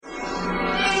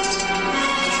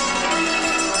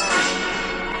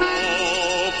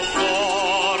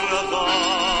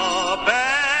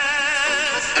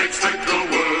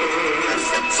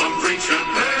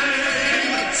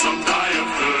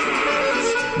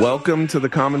Welcome to the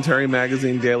Commentary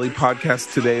Magazine Daily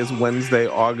Podcast. Today is Wednesday,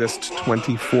 August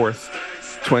 24th,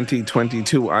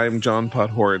 2022. I am John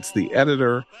Podhoretz, the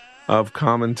editor of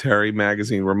Commentary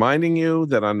Magazine, reminding you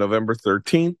that on November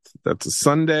 13th, that's a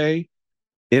Sunday,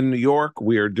 in New York,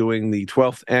 we are doing the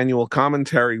 12th annual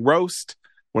Commentary Roast,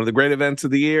 one of the great events of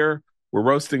the year. We're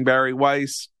roasting Bari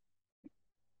Weiss.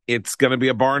 It's going to be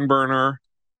a barn burner,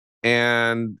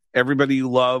 and everybody you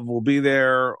love will be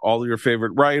there. All your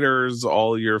favorite writers,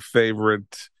 all your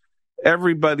favorite,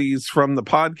 everybody's from the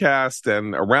podcast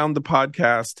and around the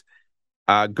podcast.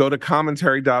 Go to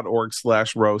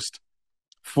commentary.org/roast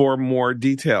for more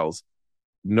details.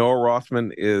 Noah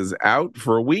Rothman is out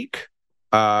for a week.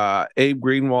 Abe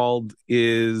Greenwald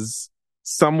is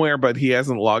somewhere, but he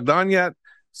hasn't logged on yet.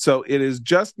 So it is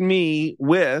just me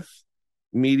with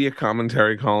media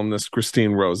commentary columnist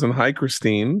Christine Rosen. Hi,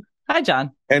 Christine. Hi,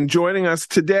 John. And joining us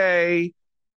today,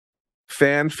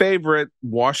 fan favorite,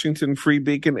 Washington Free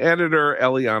Beacon editor,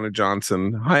 Eliana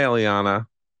Johnson. Hi, Eliana.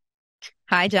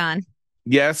 Hi, John.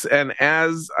 Yes, and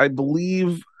as I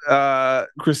believe,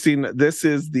 Christine, this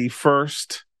is the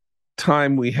first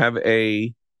time we have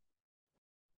a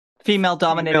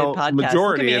female-dominated podcast.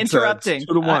 Majority. Look at me interrupting.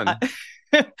 2-1.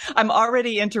 I'm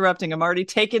already interrupting. I'm already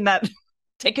taking my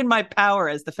power,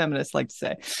 as the feminists like to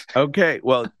say. Okay,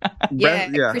 well,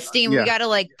 Christine, we got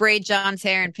to braid John's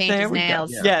hair and paint his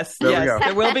nails. Yeah. Yes,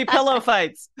 there will be pillow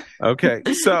fights. Okay,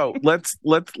 so let's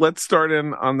start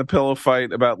in on the pillow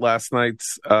fight about last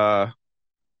night's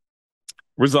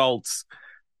results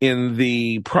in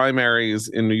the primaries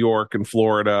in New York and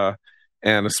Florida,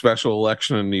 and a special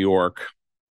election in New York.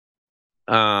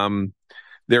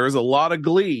 There is a lot of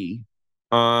glee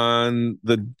on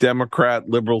the Democrat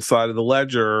liberal side of the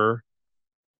ledger,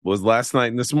 was last night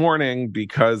and this morning,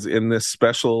 because in this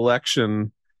special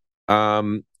election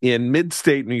in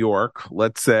mid-state New York,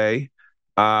 let's say,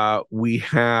 we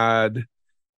had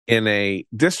in a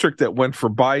district that went for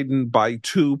Biden by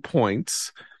 2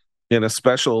 points in a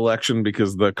special election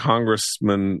because the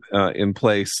congressman in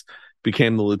place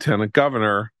became the lieutenant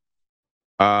governor.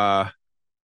 A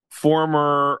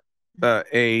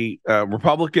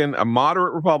Republican, a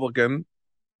moderate Republican,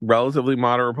 relatively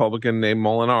moderate Republican named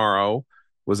Molinaro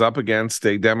was up against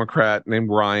a Democrat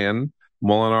named Ryan.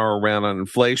 Molinaro ran on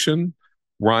inflation.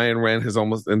 Ryan ran his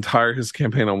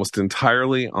campaign almost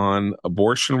entirely on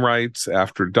abortion rights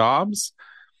after Dobbs.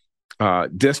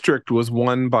 District was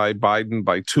won by Biden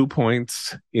by 2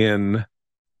 points in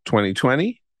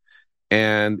 2020.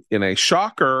 And in a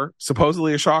shocker,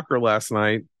 supposedly a shocker last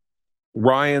night,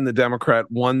 Ryan, the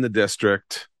Democrat, won the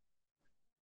district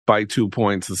by 2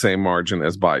 points, the same margin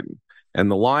as Biden. And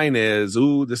the line is,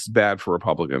 ooh, this is bad for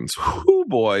Republicans. Ooh,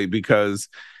 boy, because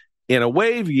in a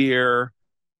wave year,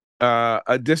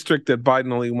 a district that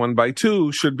Biden only won by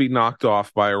 2 should be knocked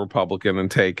off by a Republican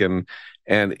and taken.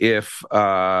 And if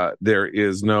there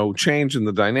is no change in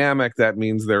the dynamic, that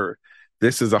means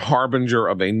this is a harbinger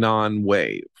of a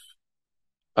non-wave.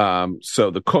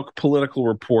 So the Cook Political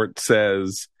Report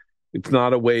says it's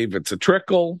not a wave, it's a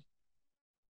trickle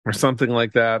or something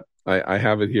like that. I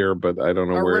have it here, but I don't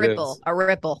know where it is. A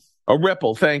ripple. A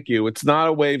ripple, thank you. It's not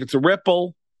a wave, it's a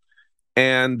ripple.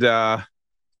 And to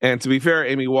be fair,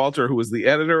 Amy Walter, who was the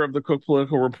editor of the Cook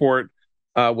Political Report,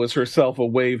 was herself a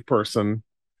wave person,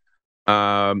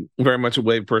 very much a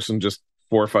wave person just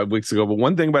 4 or 5 weeks ago. But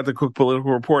one thing about the Cook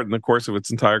Political Report in the course of its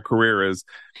entire career is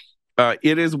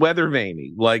it is weather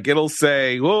veiny. Like, it'll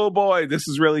say, oh boy, this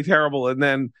is really terrible. And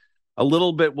then a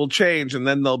little bit will change, and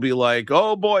then they'll be like,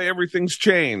 oh boy, everything's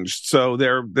changed. So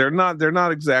they're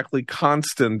not exactly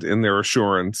constant in their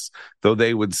assurance, though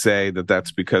they would say that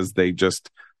that's because they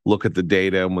just look at the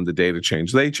data, and when the data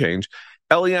change, they change.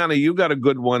 Eliana, you got a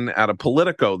good one out of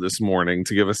Politico this morning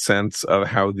to give a sense of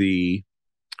how the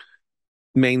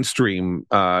mainstream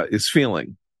is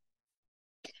feeling.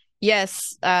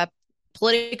 Yes,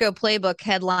 Politico Playbook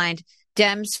headlined,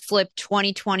 Dems flip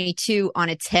 2022 on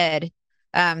its head.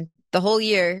 The whole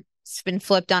year it's been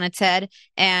flipped on its head.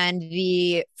 And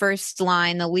the first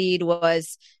line, the lead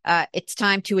was, it's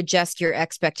time to adjust your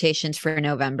expectations for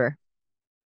November.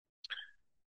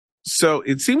 So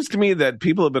it seems to me that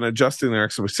people have been adjusting their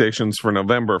expectations for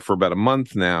November for about a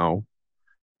month now,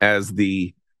 as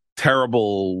the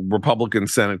terrible Republican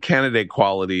Senate candidate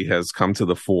quality has come to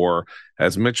the fore,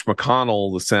 as Mitch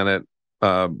McConnell, the Senate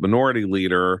minority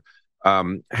leader,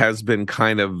 has been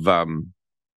kind of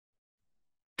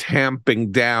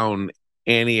tamping down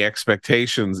any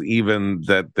expectations, even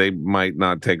that they might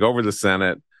not take over the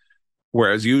Senate.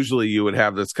 Whereas usually you would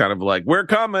have this kind of like, we're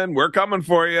coming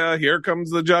for you. Here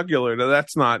comes the jugular. Now,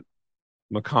 that's not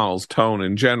McConnell's tone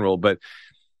in general, but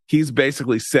he's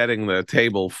basically setting the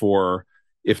table for,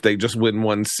 if they just win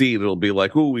one seat, it'll be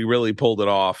like, ooh, we really pulled it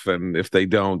off. And if they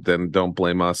don't, then don't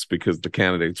blame us because the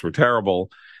candidates were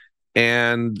terrible.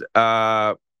 And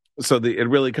so it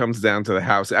really comes down to the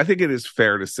House. I think it is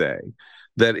fair to say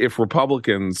that if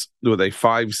Republicans with a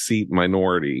 5-seat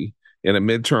minority in a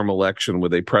midterm election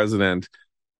with a president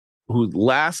who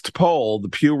last poll, the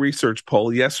Pew Research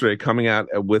poll yesterday coming out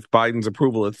with Biden's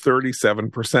approval at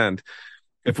 37%,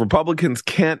 if Republicans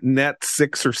can't net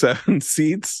 6 or 7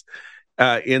 seats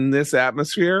in this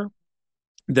atmosphere,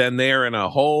 then they're in a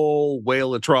whole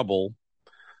whale of trouble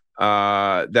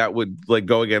that would like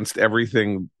go against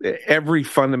everything, every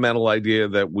fundamental idea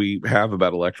that we have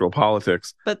about electoral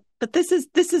politics. But this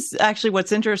is actually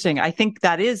what's interesting. I think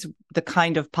that is the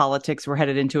kind of politics we're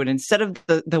headed into. And instead of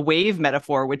the wave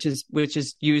metaphor, which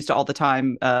is used all the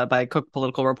time by Cook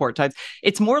Political Report types,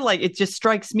 it's more like, it just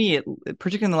strikes me,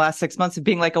 particularly in the last 6 months, of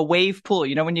being like a wave pool.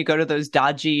 You know, when you go to those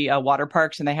dodgy water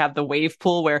parks and they have the wave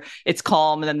pool where it's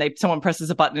calm and then someone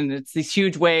presses a button and it's these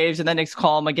huge waves and then it's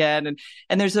calm again.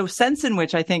 And there's a sense in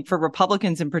which I think for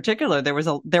Republicans in particular,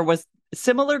 there was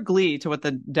similar glee to what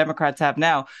the Democrats have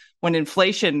now when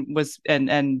inflation was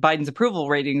and Biden's approval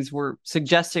ratings were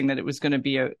suggesting that it was going to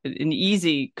be an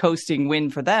easy coasting win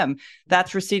for them.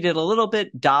 That's receded a little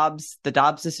bit. The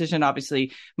Dobbs decision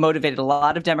obviously motivated a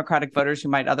lot of Democratic voters who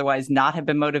might otherwise not have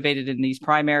been motivated in these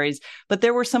primaries. But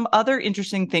there were some other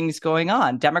interesting things going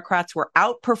on. Democrats were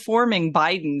outperforming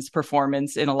Biden's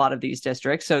performance in a lot of these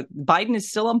districts. So Biden is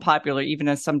still unpopular, even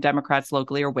as some Democrats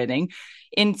locally are winning.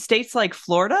 In states like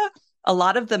Florida, a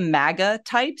lot of the MAGA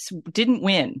types didn't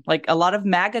win. Like a lot of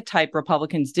MAGA type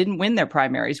Republicans didn't win their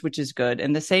primaries, which is good.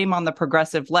 And the same on the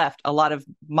progressive left. A lot of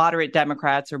moderate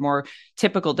Democrats or more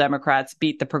typical Democrats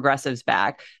beat the progressives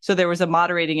back. So there was a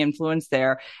moderating influence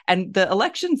there. And the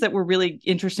elections that were really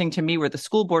interesting to me were the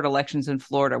school board elections in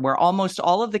Florida, where almost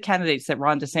all of the candidates that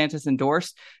Ron DeSantis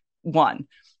endorsed won.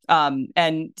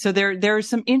 And so there are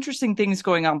some interesting things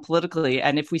going on politically.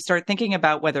 And if we start thinking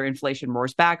about whether inflation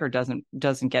roars back or doesn't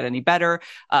get any better,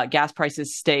 gas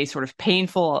prices stay sort of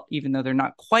painful, even though they're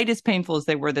not quite as painful as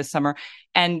they were this summer.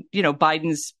 And, you know,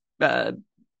 Biden's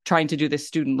trying to do this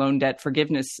student loan debt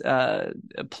forgiveness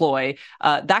ploy,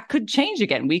 that could change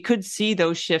again. We could see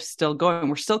those shifts still going.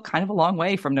 We're still kind of a long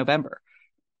way from November.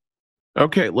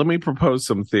 Okay, let me propose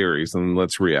some theories and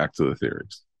let's react to the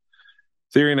theories.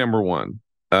 Theory number one.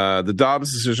 The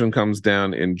Dobbs decision comes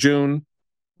down in June.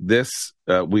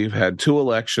 We've had 2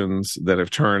 elections that have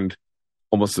turned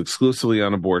almost exclusively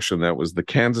on abortion. That was the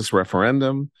Kansas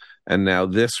referendum, and now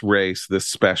this race, this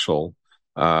special,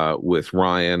 with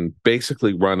Ryan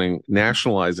basically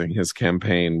nationalizing his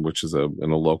campaign, which is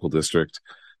in a local district.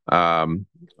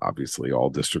 Obviously, all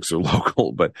districts are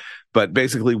local, but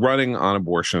basically running on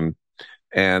abortion,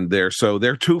 and they're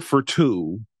 2 for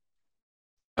 2.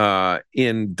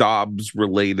 In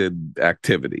Dobbs-related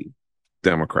activity,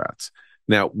 Democrats.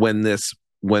 Now,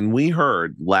 when we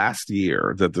heard last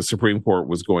year that the Supreme Court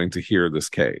was going to hear this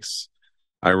case,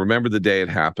 I remember the day it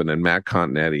happened, and Matt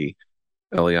Continetti,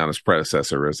 Eliana's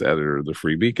predecessor as editor of the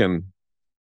Free Beacon,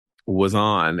 was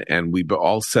on, and we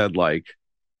all said, like,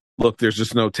 look, there's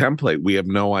just no template. We have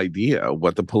no idea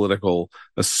what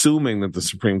assuming that the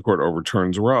Supreme Court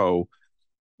overturns Roe,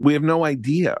 we have no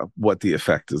idea what the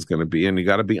effect is going to be. And you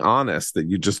got to be honest that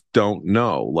you just don't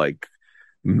know. Like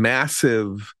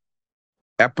massive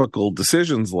epical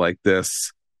decisions like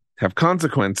this have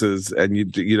consequences and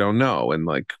you don't know. And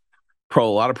like a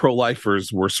lot of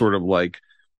pro-lifers were sort of like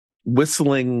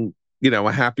whistling,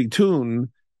 a happy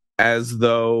tune as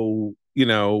though,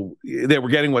 they were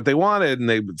getting what they wanted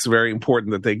and it's very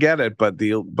important that they get it.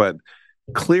 But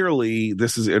clearly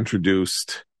this has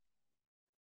introduced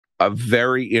a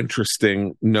very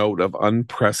interesting note of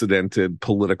unprecedented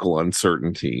political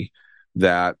uncertainty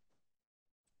that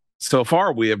so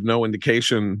far we have no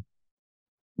indication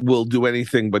will do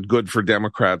anything but good for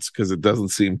Democrats, because it doesn't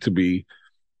seem to be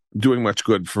doing much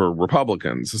good for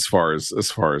Republicans as far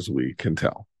as we can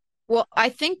tell. Well, I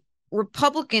think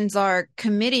Republicans are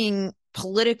committing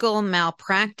political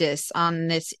malpractice on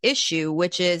this issue,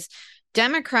 which is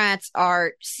Democrats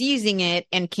are seizing it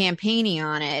and campaigning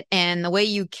on it. And the way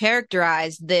you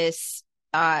characterize this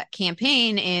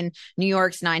campaign in New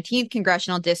York's 19th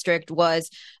congressional district was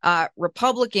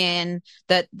Republican,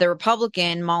 that the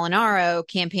Republican Molinaro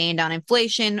campaigned on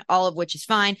inflation, all of which is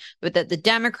fine, but that the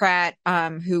Democrat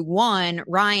who won,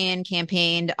 Ryan,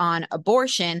 campaigned on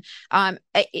abortion.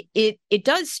 It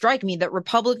does strike me that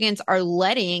Republicans are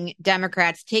letting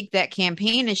Democrats take that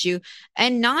campaign issue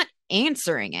and not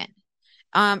answering it.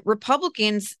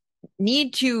 Republicans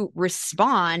need to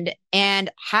respond and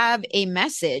have a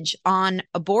message on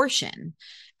abortion.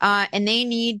 And they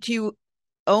need to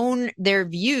own their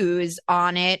views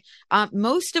on it,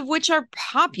 most of which are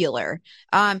popular.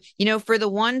 For the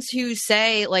ones who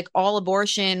say like all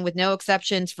abortion with no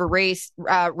exceptions for race,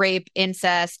 rape,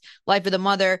 incest, life of the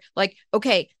mother, like,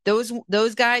 okay,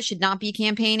 those guys should not be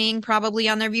campaigning probably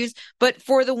on their views. But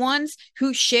for the ones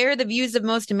who share the views of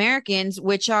most Americans,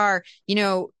 which are,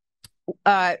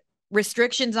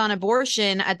 restrictions on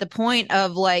abortion at the point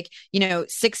of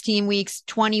 16 weeks,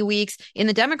 20 weeks in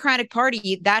the Democratic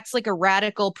Party, that's like a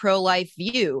radical pro-life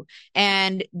view.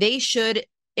 And they should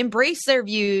embrace their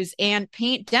views and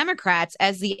paint Democrats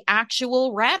as the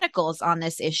actual radicals on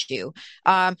this issue.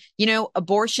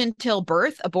 Abortion till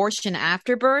birth, abortion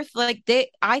after birth,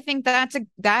 I think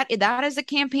that is a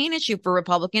campaign issue for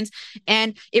Republicans.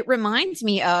 And it reminds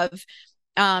me of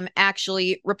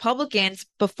actually Republicans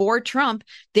before Trump,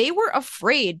 they were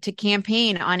afraid to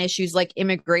campaign on issues like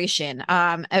immigration,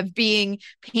 of being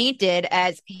painted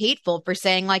as hateful for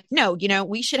saying like, no,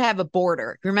 we should have a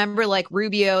border. Remember like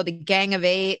Rubio, the Gang of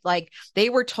Eight, like they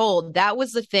were told that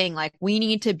was the thing, like we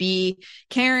need to be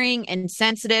caring and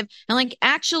sensitive. And like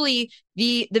actually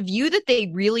the view that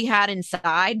they really had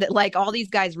inside that like all these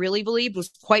guys really believed was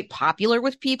quite popular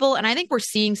with people. And I think we're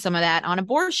seeing some of that on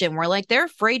abortion where like they're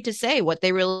afraid to say what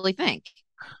they really think.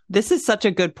 This is such a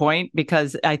good point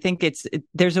because I think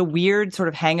there's a weird sort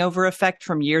of hangover effect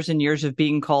from years and years of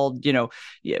being called,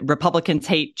 Republicans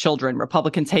hate children,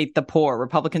 Republicans hate the poor,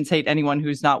 Republicans hate anyone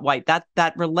who's not white.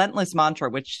 That relentless mantra,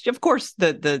 which of course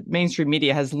the mainstream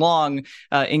media has long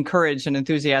encouraged and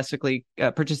enthusiastically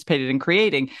participated in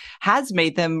creating, has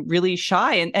made them really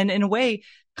shy and in a way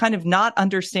kind of not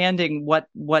understanding what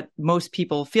most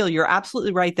people feel. You're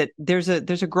absolutely right that there's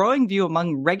a growing view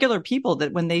among regular people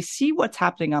that when they see what's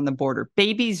happening on the border,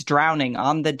 babies drowning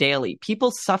on the daily,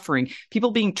 people suffering,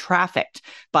 people being trafficked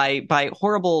by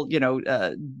horrible,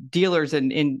 dealers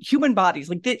in human bodies.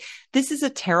 Like this is a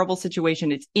terrible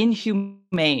situation. It's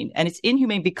inhumane, and it's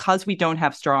inhumane because we don't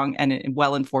have strong and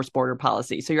well-enforced border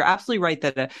policy. So you're absolutely right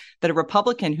that a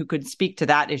Republican who could speak to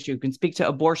that issue, can speak to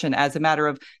abortion as a matter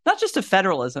of not just a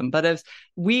federal, but as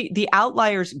the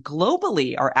outliers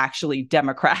globally are actually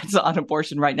Democrats on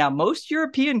abortion right now. Most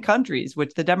European countries,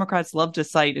 which the Democrats love to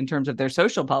cite in terms of their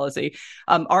social policy,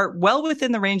 are well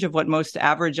within the range of what most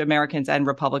average Americans and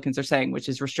Republicans are saying, which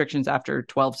is restrictions after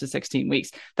 12 to 16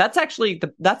 weeks. That's actually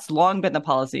that's long been the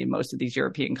policy in most of these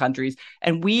European countries.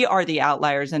 And we are the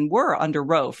outliers and were under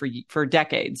Roe for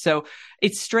decades. So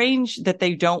it's strange that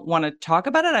they don't want to talk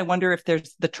about it. I wonder if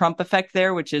there's the Trump effect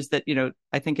there, which is that,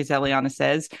 I think as Eliana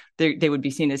says, they would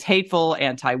be seen as hateful,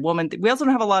 anti-woman. We also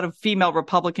don't have a lot of female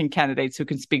Republican candidates who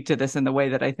can speak to this in the way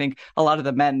that I think a lot of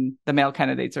the male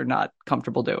candidates are not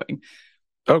comfortable doing.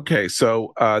 Okay,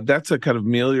 so that's a kind of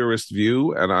meliorist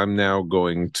view, and I'm now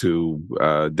going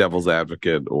to devil's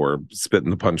advocate or spit in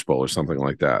the punch bowl or something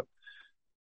like that.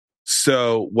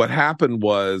 So what happened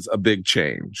was a big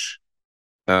change.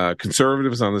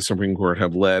 Conservatives on the Supreme Court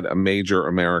have led a major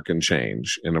American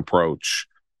change in approach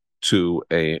to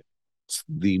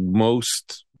the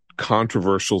most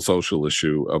controversial social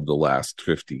issue of the last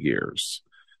 50 years.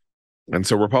 And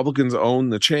so Republicans own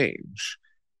the change,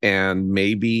 and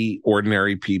maybe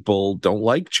ordinary people don't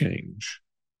like change.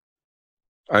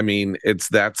 I mean, it's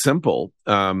that simple.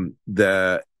 And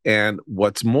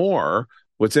what's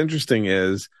interesting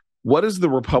is what is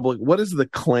the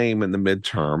claim in the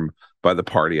midterm by the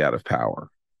party out of power?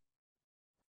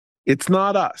 It's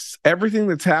not us. Everything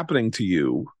that's happening to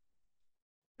you,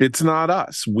 it's not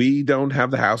us. We don't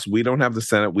have the House. We don't have the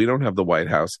Senate. We don't have the White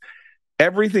House.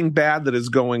 Everything bad that is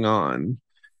going on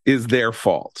is their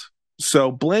fault.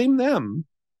 So blame them,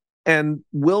 and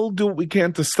we'll do what we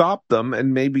can to stop them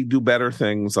and maybe do better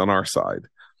things on our side.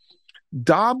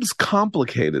 Dobbs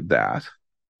complicated that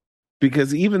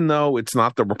because even though it's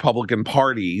not the Republican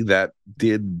Party that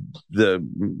did the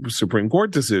Supreme Court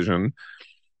decision,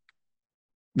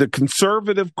 the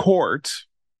conservative court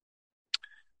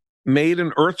made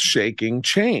an earth-shaking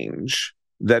change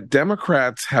that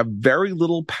Democrats have very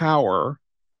little power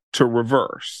to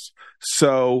reverse.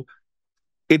 So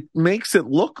it makes it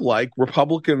look like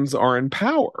Republicans are in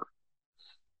power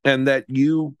and that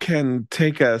you can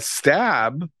take a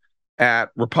stab at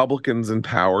Republicans in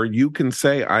power. You can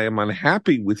say, I am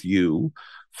unhappy with you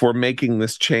for making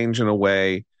this change in a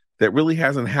way that really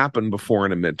hasn't happened before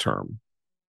in a midterm.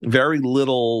 Very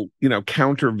little,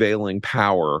 countervailing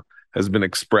power has been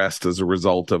expressed as a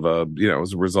result of an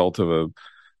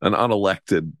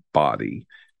unelected body.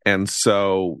 And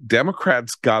so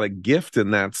Democrats got a gift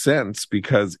in that sense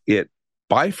because it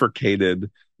bifurcated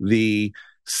the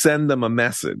send them a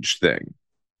message thing,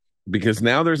 because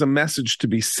now there's a message to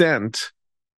be sent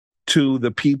to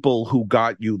the people who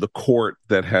got you the court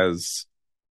that has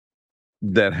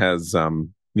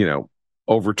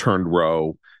overturned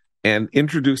Roe and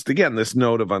introduced again this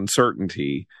note of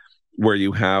uncertainty, where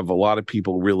you have a lot of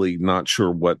people really not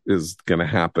sure what is going to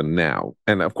happen now.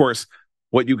 And of course,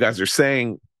 what you guys are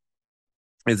saying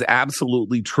is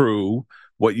absolutely true.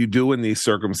 What you do in these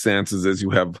circumstances is you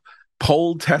have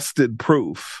poll-tested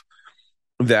proof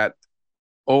that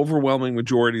overwhelming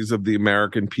majorities of the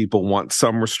American people want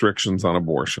some restrictions on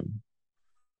abortion,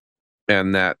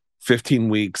 and that 15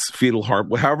 weeks fetal heart,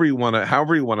 however you want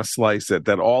to slice it,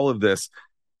 that all of this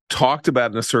talked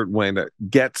about in a certain way that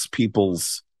gets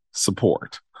people's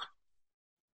support.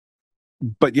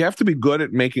 But you have to be good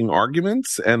at making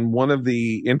arguments. And one of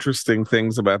the interesting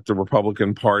things about the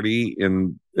Republican Party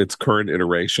in its current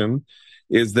iteration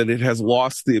is that it has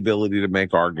lost the ability to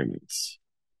make arguments.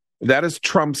 That is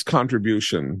Trump's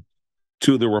contribution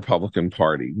to the Republican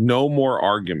Party. No more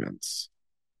arguments.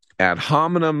 Ad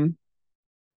hominem,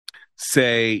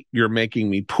 say you're making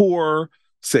me poor,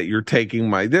 say you're taking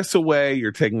my this away,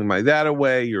 you're taking my that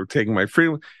away, you're taking my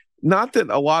freedom. Not that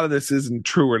a lot of this isn't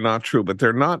true or not true, but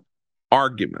they're not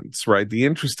arguments, right? The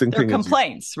interesting thing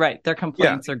complaints, right? They're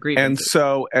complaints or grievances.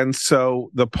 And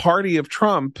so the party of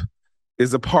Trump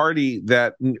is a party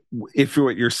that, if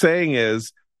what you're saying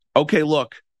is, okay,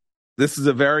 look, this is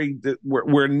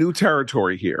we're in new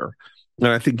territory here. And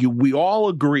I think we all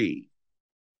agree,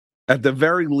 at the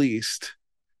very least,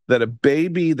 that a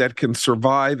baby that can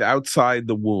survive outside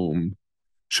the womb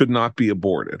should not be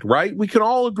aborted, right? We can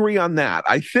all agree on that.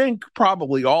 I think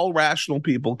probably all rational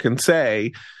people can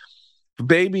say the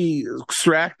baby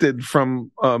extracted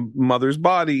from a mother's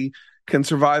body can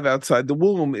survive outside the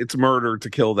womb. It's murder to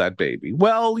kill that baby.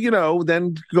 Well,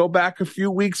 then go back a few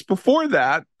weeks before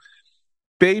that,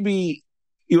 baby,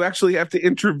 you actually have to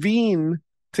intervene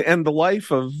to end the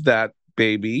life of that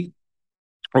baby,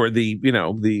 or the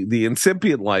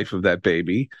incipient life of that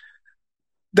baby.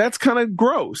 That's kind of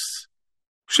gross.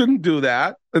 Shouldn't do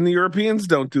that. And the Europeans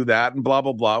don't do that, and blah,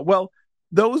 blah, blah. Well,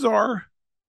 those are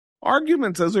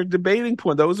arguments. Those are debating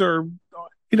points. Those are,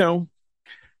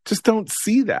 just don't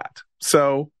see that.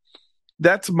 So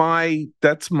that's my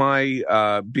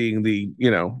being the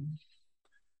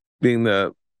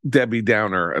Debbie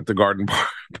Downer at the garden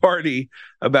party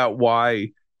about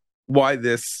why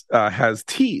this has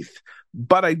teeth.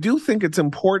 But I do think it's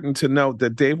important to note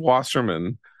that Dave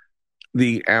Wasserman,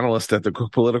 the analyst at the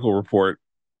Cook Political Report,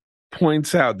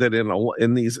 points out that in a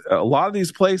lot of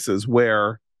these places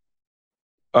where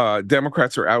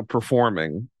Democrats are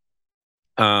outperforming,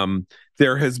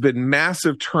 there has been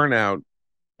massive turnout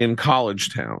in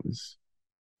college towns.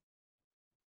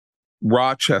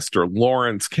 Rochester,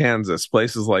 Lawrence, Kansas,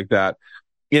 places like that,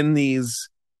 in these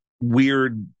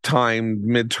weird timed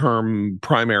midterm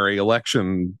primary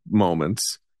election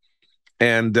moments.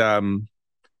 And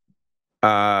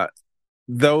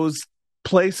those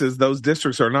places, those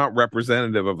districts are not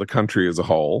representative of the country as a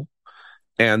whole.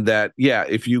 And that,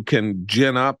 if you can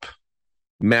gin up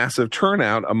massive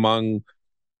turnout among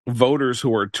voters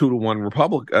who are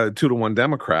 2-to-1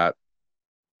 Democrat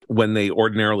when they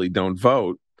ordinarily don't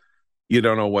vote, you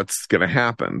don't know what's going to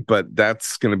happen. But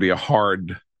that's going to be a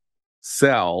hard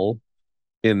sell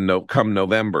come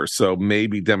November. So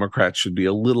maybe Democrats should be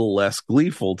a little less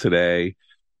gleeful today,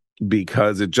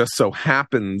 because it just so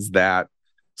happens that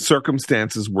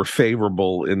circumstances were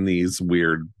favorable in these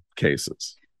weird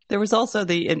cases. There was also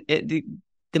the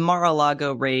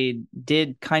Mar-a-Lago raid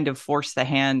did kind of force the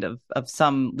hand of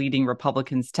some leading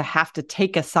Republicans to have to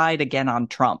take a side again on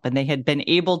Trump. And they had been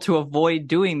able to avoid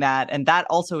doing that. And that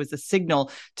also is a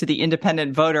signal to the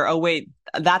independent voter. Oh, wait,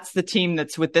 that's the team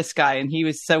that's with this guy. And he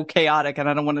was so chaotic, and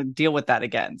I don't want to deal with that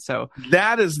again. So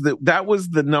that was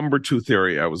the number two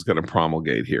theory I was going to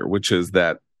promulgate here, which is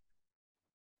that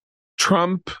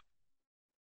Trump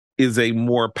is a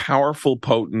more powerful,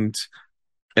 potent,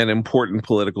 and important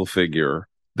political figure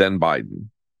than Biden.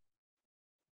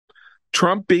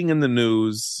 Trump being in the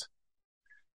news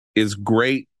is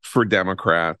great for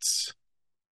Democrats.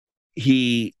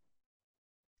 He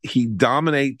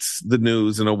dominates the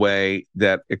news in a way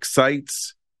that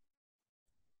excites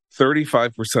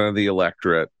 35% of the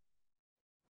electorate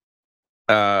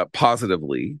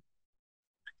positively,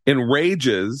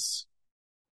 enrages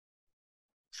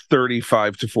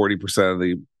 35 to 40% of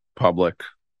the public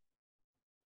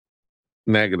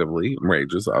negatively,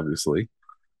 enrages, obviously.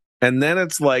 And then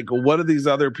it's like, what are these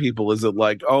other people? Is it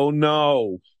like, oh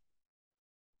no,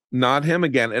 not him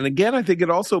again? And again, I think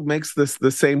it also makes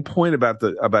the same point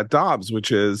about Dobbs,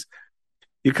 which is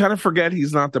you kind of forget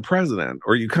he's not the president,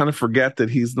 or you kind of forget that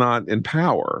he's not in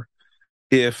power.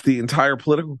 If the entire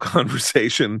political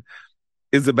conversation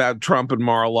is about Trump and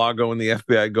Mar-a-Lago and the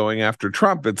FBI going after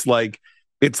Trump, it's like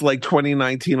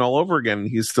 2019 all over again.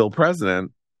 He's still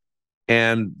president,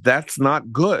 and that's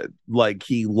not good. Like,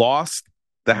 he lost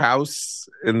the House,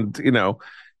 and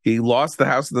he lost the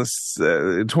House in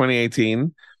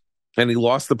 2018, and he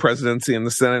lost the presidency in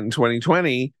the Senate in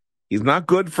 2020. He's not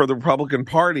good for the Republican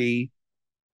Party.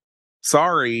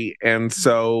 Sorry. And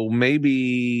so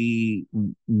maybe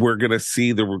we're going to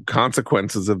see the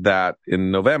consequences of that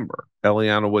in November.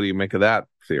 Eliana, what do you make of that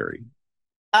theory?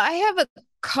 I have a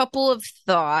couple of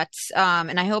thoughts,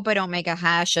 and I hope I don't make a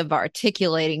hash of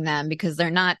articulating them because they're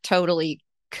not totally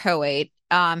coate.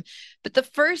 But the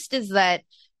first is that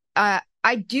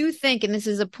I do think, and this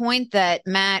is a point that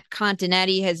Matt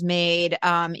Continetti has made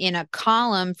in a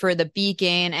column for The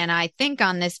Beacon, and I think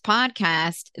on this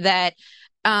podcast, that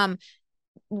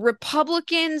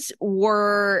Republicans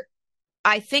were,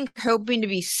 I think, hoping to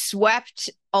be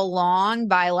swept along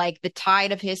by like the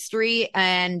tide of history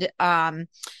and on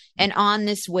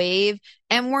this wave,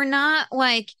 and we're not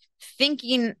like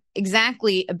thinking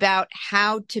exactly about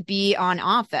how to be on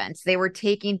offense. They were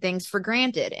taking things for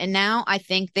granted, and now I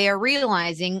think they are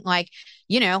realizing, like,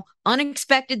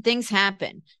 unexpected things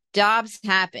happen. Dobbs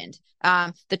happened.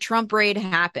 The Trump raid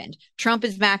happened. Trump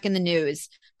is back in the news.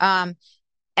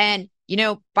 And,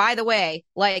 by the way,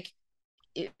 like,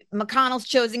 McConnell's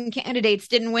chosen candidates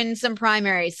didn't win some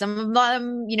primaries. Some of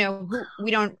them, we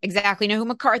don't exactly know who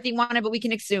McCarthy wanted, but we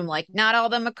can assume, like, not all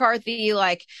the McCarthy,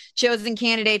 like, chosen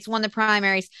candidates won the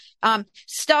primaries.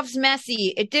 Stuff's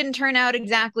messy. It didn't turn out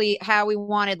exactly how we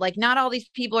wanted. Like, not all these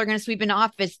people are going to sweep into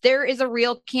office. There is a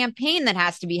real campaign that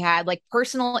has to be had. Like,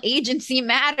 personal agency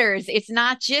matters. It's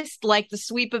not just like the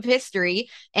sweep of history,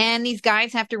 and these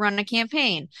guys have to run a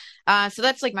campaign. So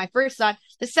that's like my first thought.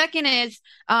 The second is,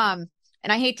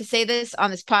 and I hate to say this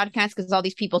on this podcast because all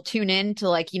these people tune in to,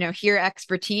 like, hear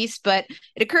expertise, but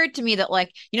it occurred to me that,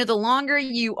 like, the longer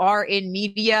you are in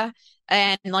media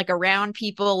and like around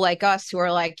people like us who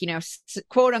are like,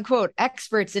 quote unquote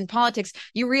experts in politics,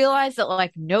 you realize that,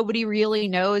 like, nobody really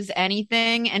knows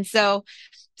anything. And so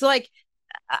it's like,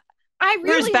 I really,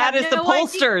 you're as bad as the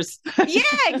pollsters. Yeah,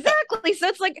 exactly. So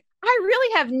it's like, I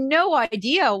really have no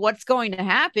idea what's going to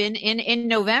happen in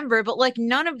November, but like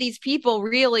none of these people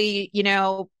really,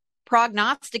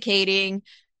 prognosticating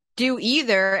do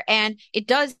either. And it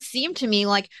does seem to me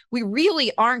like we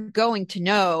really aren't going to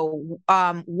know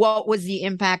what was the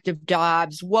impact of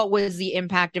Dobbs, what was the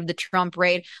impact of the Trump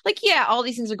raid. Like, yeah, all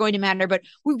these things are going to matter, but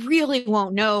we really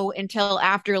won't know until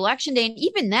after Election Day. And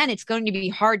even then, it's going to be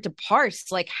hard to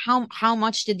parse, like, how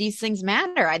much did these things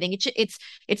matter? I think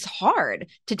it's hard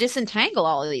to disentangle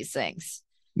all of these things.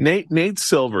 Nate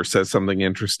Silver says something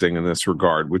interesting in this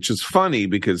regard, which is funny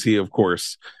because he, of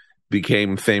course,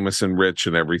 became famous and rich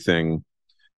and everything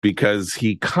because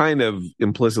he kind of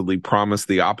implicitly promised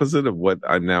the opposite of what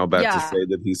I'm now about to say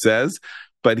that he says.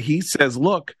 But he says,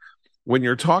 look, when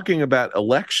you're talking about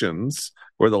elections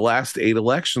or the last 8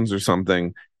 elections or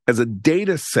something, as a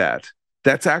data set,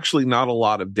 that's actually not a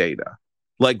lot of data.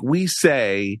 Like, we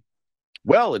say,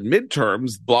 well, in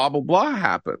midterms, blah, blah, blah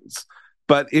happens.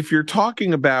 But if you're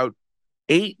talking about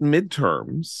 8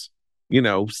 midterms,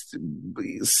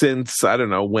 since I don't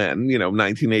know when,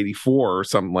 1984 or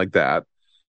something like that.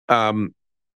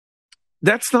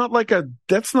 That's not like a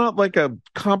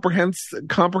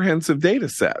comprehensive data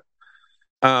set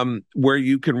where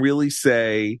you can really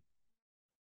say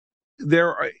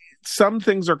some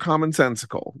things are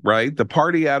commonsensical, right? The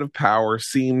party out of power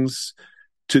seems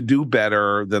to do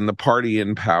better than the party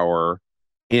in power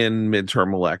in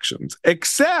midterm elections,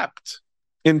 except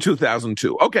in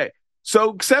 2002. Okay.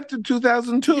 So except in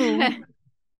 2002,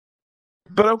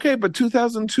 but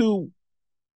 2002,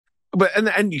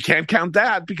 and you can't count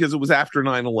that because it was after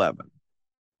 9/11.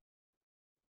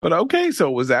 But okay, so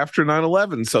it was after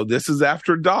 9/11. So this is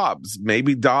after Dobbs.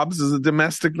 Maybe Dobbs is a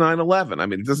domestic 9/11. I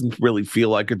mean, it doesn't really feel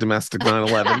like a domestic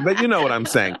 9/11, but you know what I'm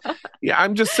saying. Yeah,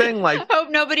 I'm just saying, like, I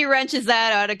hope nobody wrenches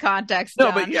that out of context.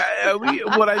 No, John. but yeah,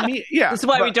 what I mean, yeah. This is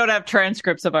why we don't have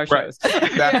transcripts of our shows. Right,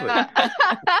 exactly.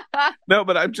 No,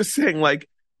 but I'm just saying, like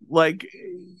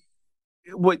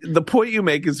what the point you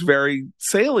make is very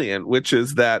salient, which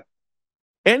is that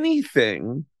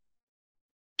anything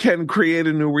can create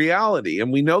a new reality.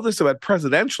 And we know this about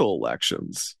presidential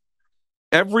elections.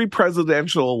 Every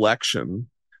presidential election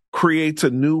creates a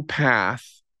new path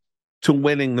to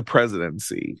winning the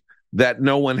presidency that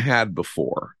no one had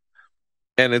before.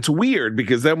 And it's weird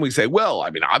because then we say, well, I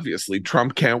mean, obviously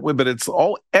Trump can't win, but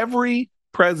every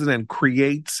president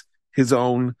creates his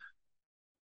own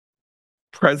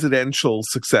presidential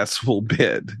successful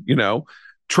bid.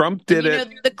 Trump did it.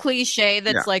 The cliche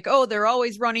that's like, oh, they're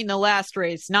always running the last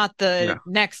race, not the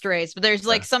next race. But there's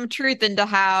like some truth into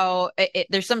how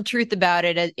there's some truth about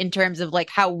it in terms of like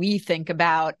how we think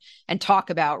about and talk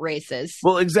about races.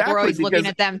 Well, exactly. We're always looking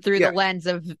at them through the lens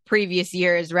of previous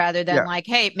years rather than like,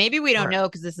 hey, maybe we don't know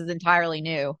because this is entirely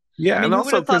new. Yeah, I mean, and who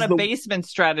also would have thought a basement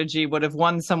strategy would have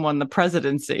won someone the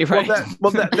presidency, right?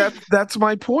 That's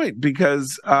my point,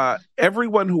 because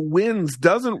everyone who wins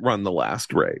doesn't run the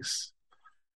last race.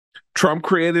 Trump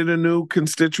created a new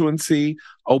constituency.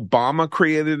 Obama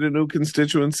created a new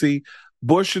constituency.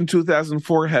 Bush in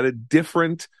 2004 had a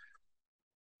different,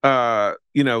 electoral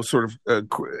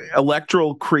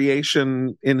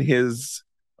creation in his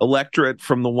electorate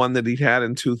from the one that he'd had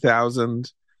in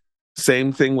 2000.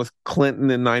 Same thing with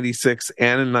Clinton in 96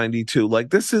 and in 92. Like,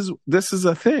 this is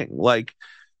a thing. Like,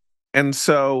 and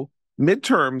so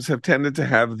midterms have tended to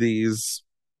have these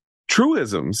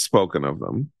truisms spoken of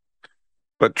them.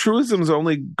 But truisms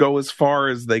only go as far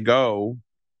as they go.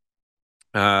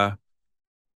 And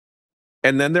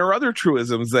then there are other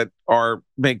truisms that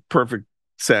make perfect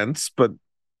sense. But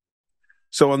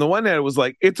so on the one hand, it was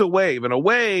like, it's a wave. And a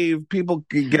wave, people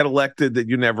get elected that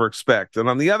you never expect. And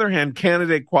on the other hand,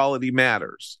 candidate quality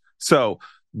matters. So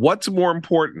what's more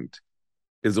important?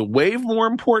 Is a wave more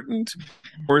important,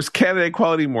 or is candidate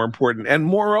quality more important? And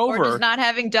moreover... Or just not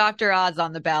having Dr. Oz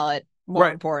on the ballot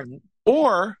more important.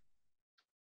 Or...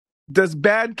 does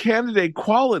bad candidate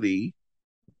quality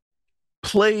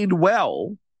played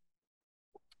well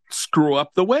screw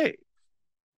up the wave?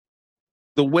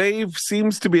 The wave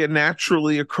seems to be a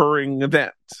naturally occurring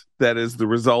event that is the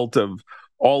result of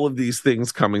all of these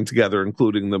things coming together,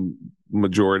 including the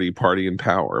majority party in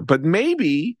power. But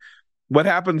maybe what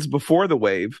happens before the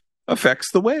wave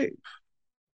affects the wave.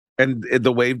 And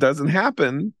the wave doesn't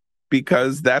happen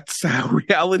because that's how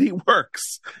reality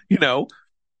works.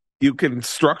 You can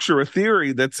structure a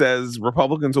theory that says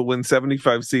Republicans will win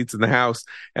 75 seats in the House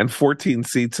and 14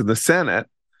 seats in the Senate.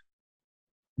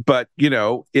 But,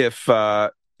 if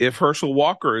Herschel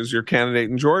Walker is your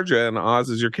candidate in Georgia and Oz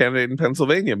is your candidate in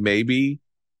Pennsylvania, maybe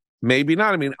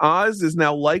not. I mean, Oz is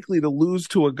now likely to lose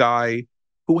to a guy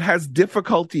who has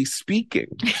difficulty speaking.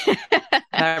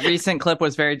 That recent clip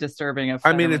was very disturbing. Of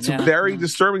Fetterman, it's very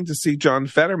disturbing to see John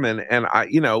Fetterman. And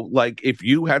if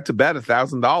you had to bet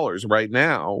 $1,000 right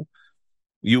now,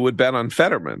 you would bet on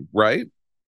Fetterman, right?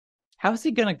 How is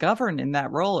he going to govern in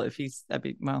that role if he's? I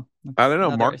don't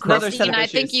know. Mark Krupke. I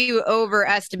think you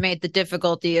overestimate the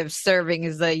difficulty of serving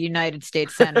as a United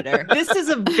States senator. This is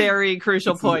a very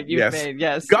crucial point you've made.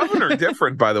 Yes, governor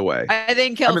different, by the way. I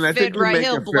think he'll fit right.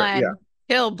 He'll blend.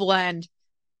 He'll blend.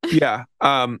 Yeah.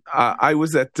 I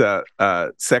was at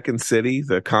Second City,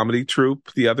 the comedy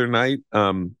troupe, the other night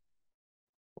in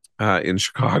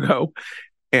Chicago,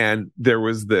 and there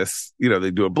was this. They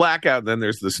do a blackout, and then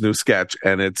there's this new sketch,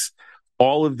 and it's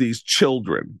all of these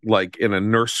children like in a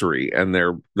nursery, and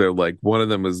they're like, one of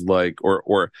them is like,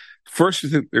 or first you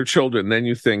think they're children, then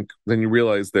you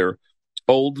realize they're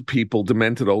old people,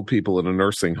 demented old people in a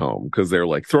nursing home, because they're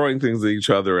like throwing things at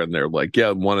each other, and they're like,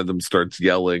 one of them starts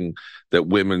yelling that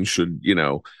women should,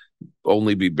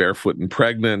 only be barefoot and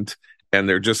pregnant, and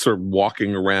they're just sort of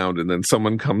walking around, and then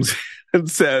someone comes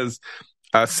and says,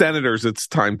 senators, it's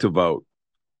time to vote,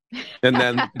 and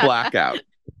then blackout.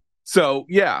 So,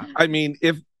 I mean,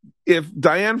 if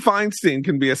Dianne Feinstein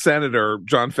can be a senator,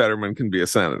 John Fetterman can be a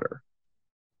senator,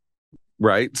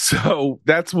 right? So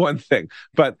that's one thing.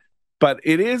 But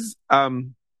it is, I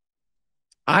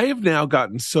have now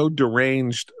gotten so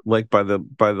deranged, like by the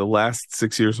last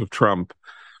 6 years of Trump,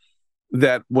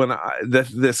 that when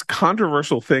this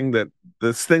controversial thing that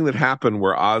happened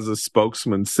where Oz's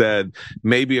spokesman said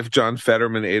maybe if John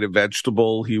Fetterman ate a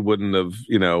vegetable, he wouldn't have,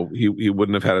 he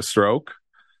wouldn't have had a stroke.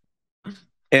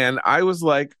 And I was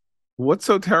like, what's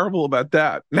so terrible about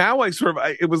that? Now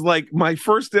it was like my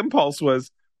first impulse was,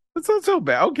 it's not so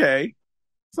bad. Okay.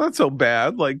 It's not so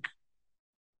bad. Like,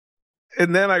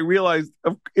 and then I realized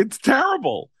it's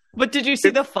terrible. But did you see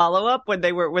the follow-up when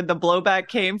the blowback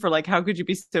came for like, how could you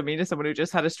be so mean to someone who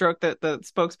just had a stroke? That the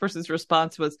spokesperson's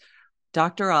response was,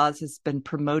 Dr. Oz has been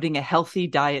promoting a healthy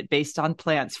diet based on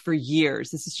plants for years.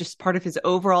 This is just part of his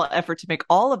overall effort to make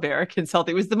all Americans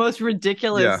healthy. It was the most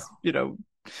ridiculous,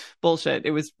 bullshit.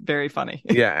 It was very funny.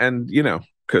 Yeah. And,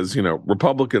 because,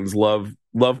 Republicans love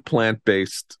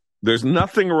plant-based. There's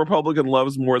nothing a Republican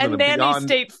loves more than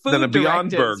a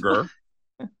Beyond Burger.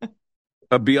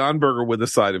 A Beyond Burger with a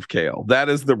side of kale. That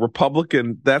is the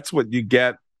Republican. That's what you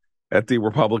get at the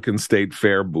Republican State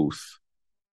Fair booth,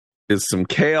 is some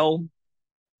kale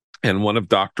and one of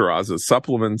Dr. Oz's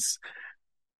supplements.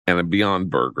 and a Beyond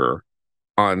Burger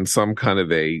on some kind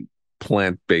of a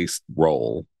plant-based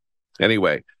roll.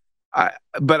 Anyway,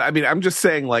 I'm just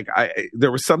saying, like,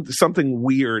 there was something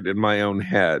weird in my own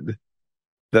head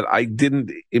that I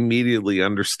didn't immediately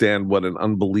understand what an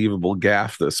unbelievable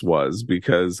gaffe this was,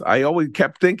 because I always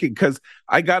kept thinking, because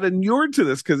I got inured to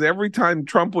this, because every time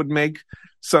Trump would make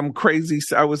some crazy,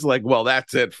 I was like, well,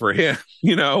 that's it for him,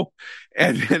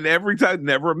 and every time,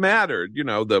 never mattered,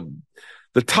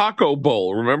 the taco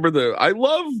bowl. Remember I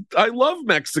love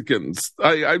Mexicans.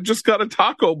 I just got a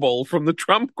taco bowl from the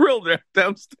Trump grill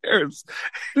downstairs.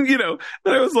 And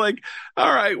I was like,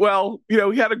 all right, well, he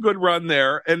had a good run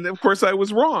there. And of course I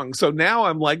was wrong. So now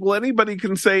I'm like, well, anybody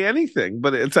can say anything,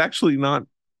 but it's actually not.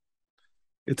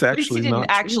 It's actually he didn't not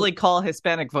actually call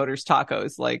Hispanic voters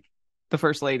tacos like the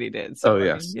First Lady did. So,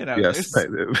 yes.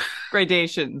 There's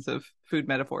gradations of food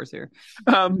metaphors here.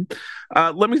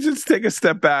 Let me just take a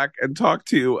step back and talk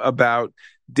to you about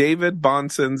David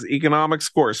Bahnsen's economics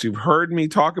course. You've heard me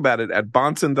talk about it at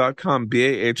Bahnsen.com,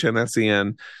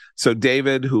 Bahnsen. So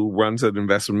David, who runs an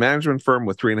investment management firm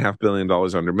with $3.5 billion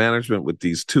under management, with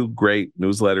these two great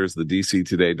newsletters, the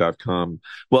DCtoday.com.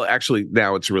 Well, actually,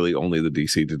 now it's really only the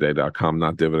DCtoday.com,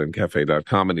 not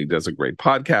dividendcafe.com. And he does a great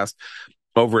podcast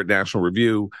over at National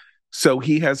Review. So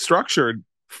he has structured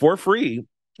for free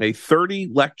a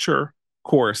 30-lecture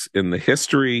course in the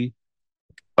history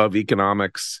of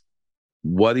economics,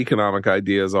 what economic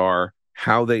ideas are,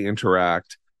 how they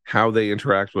interact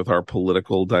with our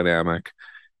political dynamic,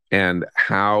 and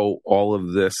how all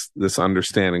of this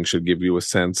understanding should give you a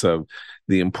sense of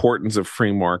the importance of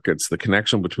free markets, the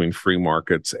connection between free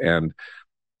markets and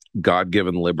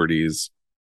God-given liberties,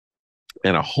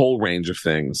 and a whole range of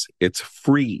things. It's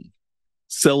free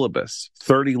syllabus,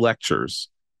 30 lectures.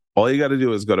 All you got to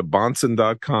do is go to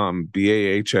Bahnsen.com,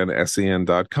 Bahnsen.com.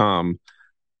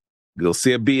 You'll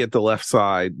see a B at the left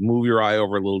side. Move your eye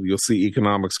over a little. You'll see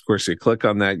economics course. You click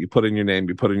on that. You put in your name.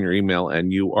 You put in your email,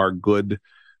 and you are good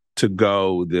to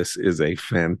go. This is a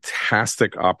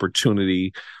fantastic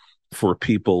opportunity for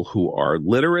people who are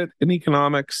literate in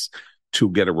economics to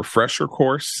get a refresher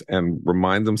course and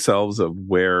remind themselves of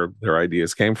where their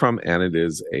ideas came from. And it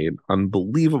is an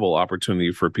unbelievable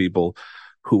opportunity for people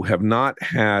who have not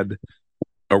had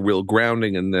a real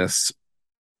grounding in this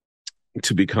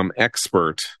to become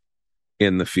expert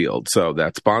in the field. So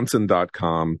that's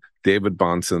Bahnsen.com, David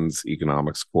Bahnsen's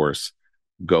economics course.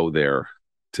 Go there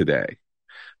today.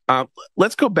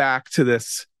 Let's go back to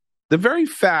this. The very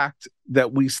fact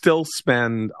that we still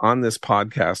spend on this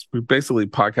podcast, we basically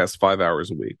podcast 5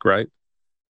 hours a week, right?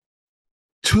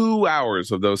 2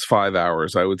 hours of those 5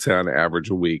 hours, I would say on average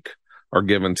a week, are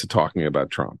given to talking about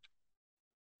Trump.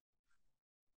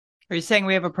 Are you saying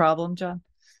we have a problem, John?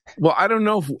 Well, I don't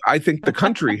know. I think the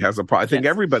country has a problem. I think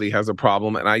everybody has a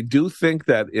problem. And I do think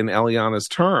that in Eliana's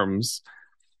terms,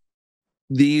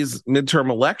 these midterm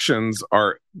elections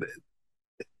are...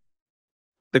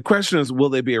 The question is, will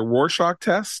they be a Rorschach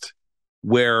test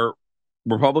where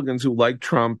Republicans who like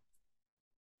Trump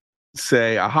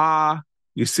say, aha,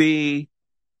 you see,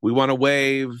 we want to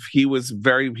wave. He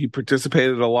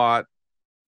participated a lot,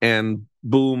 and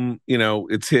boom,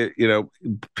 it's hit,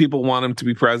 people want him to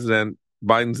be president.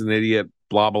 Biden's an idiot,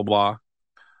 blah, blah, blah.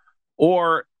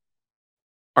 Or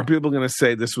are people going to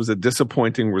say this was a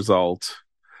disappointing result?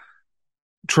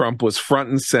 Trump was front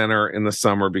and center in the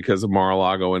summer because of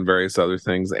Mar-a-Lago and various other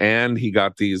things, and he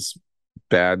got these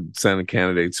bad Senate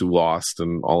candidates who lost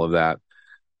and all of that.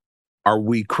 Are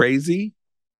we crazy?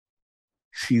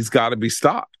 He's got to be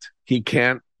stopped. He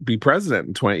can't be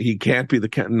president he can't be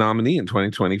the nominee in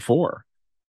 2024.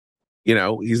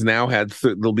 He's now had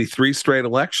there'll be 3 straight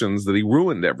elections that he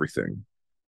ruined everything.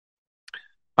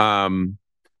 I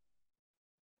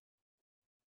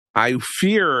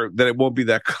fear that it won't be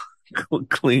that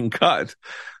clean cut,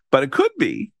 but it could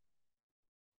be.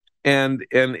 And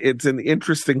it's an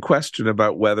interesting question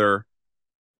about whether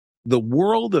the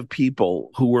world of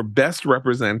people who were best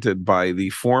represented by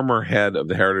the former head of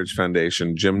the Heritage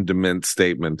Foundation, Jim DeMint's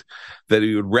statement that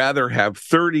he would rather have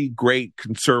 30 great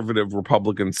conservative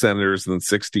Republican senators than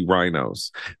 60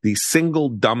 rhinos, the single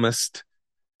dumbest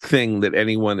thing that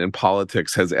anyone in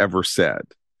politics has ever said.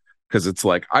 Because it's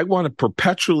like, I want to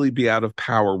perpetually be out of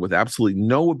power with absolutely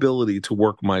no ability to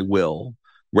work my will,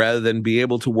 rather than be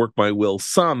able to work my will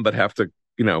some, but have to,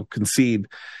 concede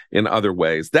in other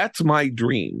ways. That's my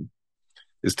dream,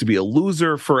 is to be a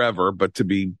loser forever, but to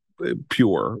be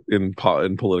pure in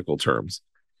political terms.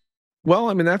 Well,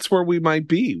 I mean, that's where we might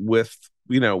be with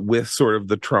sort of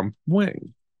the Trump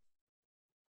wing.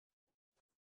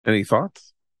 Any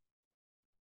thoughts?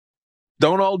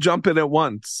 Don't all jump in at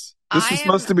once. This is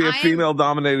supposed to be a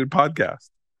female-dominated podcast.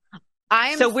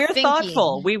 So we're thinking,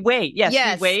 thoughtful. We wait.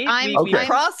 Yes, we wait. We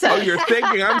process. Oh, you're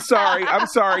thinking. I'm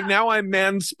sorry. Now I'm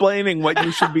mansplaining what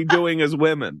you should be doing as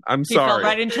women. I'm sorry. You fell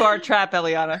right into our trap,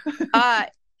 Eliana.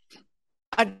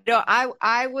 No,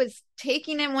 I was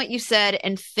taking in what you said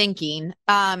and thinking.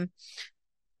 I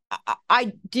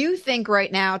do think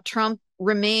right now Trump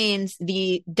remains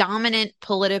the dominant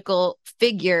political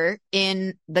figure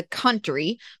in the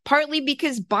country, partly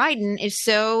because Biden is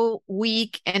so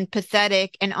weak and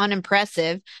pathetic and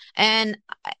unimpressive. And,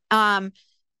 but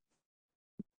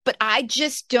I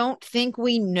just don't think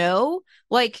we know,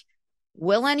 like,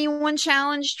 will anyone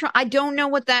challenge Trump? I don't know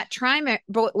what that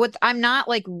but I'm not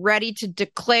like ready to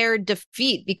declare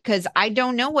defeat because I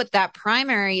don't know what that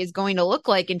primary is going to look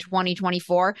like in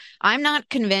 2024. I'm not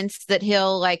convinced that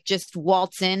he'll like just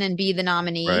waltz in and be the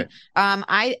nominee. Right.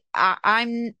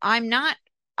 I'm not.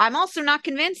 I'm also not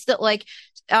convinced that like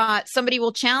somebody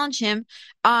will challenge him.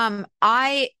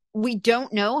 We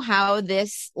don't know how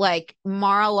this like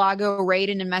Mar-a-Lago raid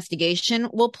and investigation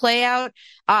will play out.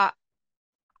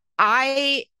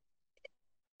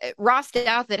 Ross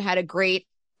Douthat had a great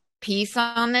piece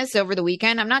on this over the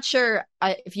weekend. I'm not sure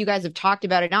if you guys have talked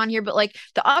about it on here, but like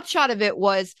the upshot of it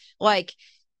was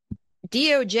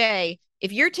DOJ,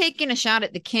 if you're taking a shot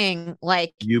at the king,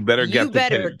 like you better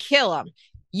kill him.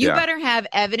 You better have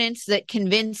evidence that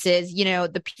convinces,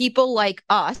 the people like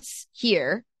us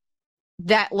here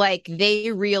that like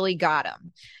they really got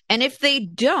him. And if they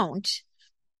don't,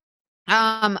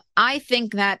 I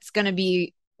think that's going to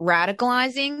be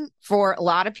radicalizing for a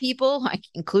lot of people, like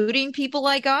including people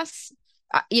like us,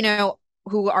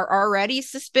 who are already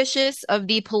suspicious of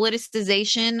the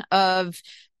politicization of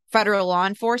federal law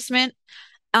enforcement.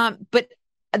 But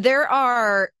there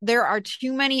are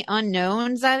too many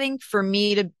unknowns, I think, for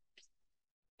me to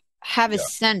have a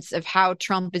sense of how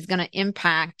Trump is going to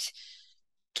impact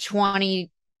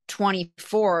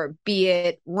 2024, be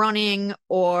it running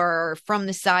or from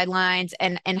the sidelines,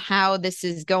 and how this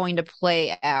is going to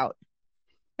play out.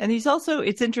 And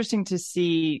it's interesting to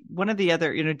see one of the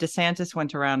other, DeSantis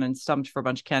went around and stumped for a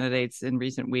bunch of candidates in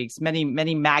recent weeks, many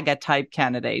MAGA type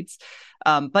candidates.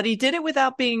 But he did it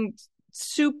without being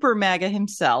super MAGA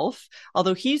himself,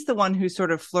 although he's the one who's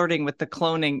sort of flirting with the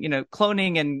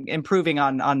cloning and improving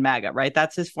on MAGA, right?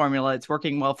 That's his formula. It's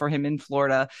working well for him in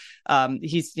Florida.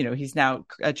 He's now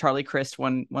Charlie Crist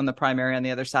won the primary on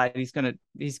the other side. He's gonna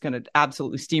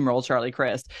absolutely steamroll Charlie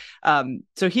Crist.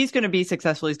 So he's going to be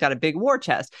successful. He's got a big war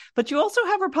chest. But you also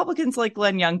have Republicans like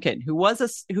Glenn Youngkin,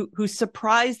 who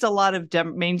surprised a lot of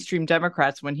mainstream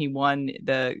Democrats when he won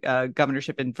the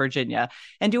governorship in Virginia,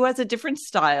 and who has a different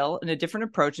style and a different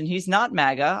approach. And he's not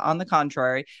MAGA, on the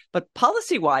contrary, but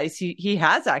policy wise, he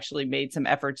has actually made some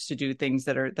efforts to do things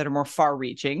that are more far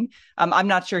reaching. I'm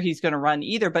not sure he's going to run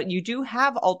either, but you do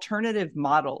have alternative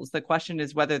models. The question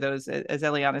is whether those, as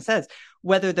Eliana says,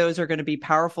 whether those are going to be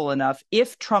powerful enough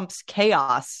if Trump's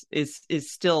chaos is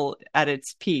still at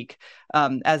its peak,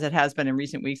 as it has been in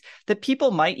recent weeks, that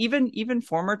people might, even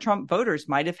former Trump voters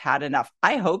might have had enough.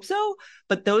 I hope so,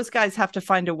 but those guys have to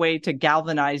find a way to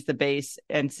galvanize the base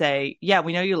and say, yeah,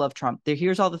 we know you love Trump.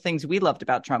 Here's all the things we loved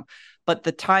about Trump, but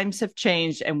the times have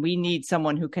changed, and we need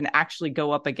someone who can actually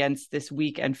go up against this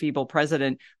weak and feeble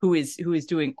president who is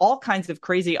doing all kinds of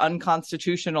crazy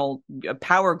unconstitutional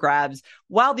power grabs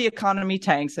while the economy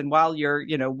tanks and while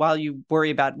you worry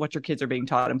about what your kids are being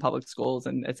taught in public schools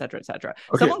and et cetera, et cetera.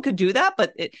 Okay. Someone could do that,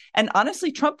 and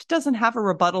honestly, Trump doesn't have a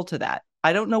rebuttal to that.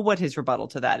 I don't know what his rebuttal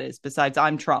to that is besides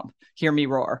 "I'm Trump, hear me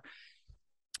roar."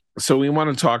 So we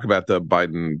want to talk about the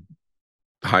Biden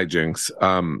hijinks.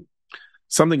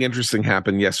 Something interesting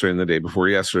happened yesterday and the day before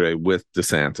yesterday with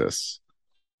DeSantis,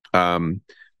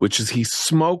 which is he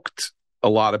smoked a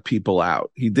lot of people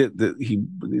out. He did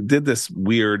this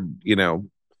weird,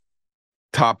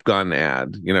 Top Gun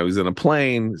ad. He's in a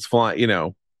plane, he's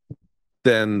flying,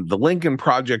 then the Lincoln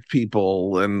Project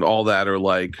people and all that are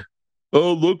like,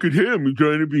 oh, look at him, he's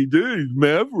trying to be this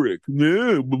Maverick.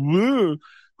 Yeah, blah, blah.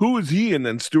 Who is he? And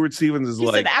then Stuart Stevens is he's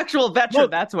an actual veteran.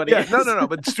 Look, that's what he is. No.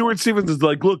 But Stuart Stevens is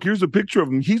like, look, here's a picture of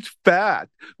him. He's fat.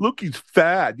 Look, he's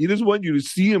fat. He doesn't want you to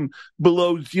see him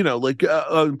below, on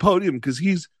the podium because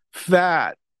he's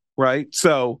fat, right?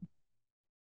 So,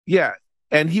 yeah.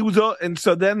 And he was, and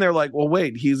so then they're like, well,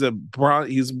 wait, he's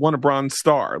won a Bronze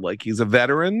Star. Like, he's a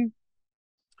veteran.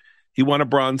 He won a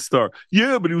Bronze Star.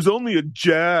 Yeah, but he was only a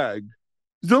JAG.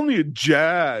 He's only a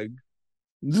JAG.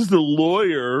 This is the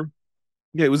lawyer.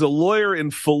 Yeah, he was a lawyer in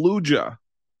Fallujah,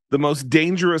 the most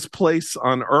dangerous place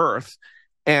on earth.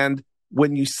 And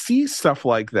when you see stuff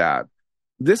like that,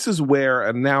 this is where,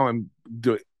 and now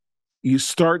you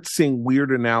start seeing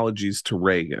weird analogies to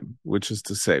Reagan, which is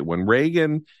to say, when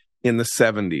Reagan in the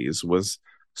 70s was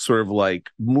sort of like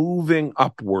moving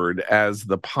upward as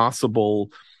the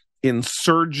possible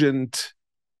insurgent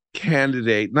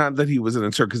candidate. Not that he was an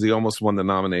insurgent, because he almost won the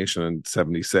nomination in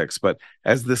 76, but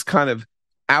as this kind of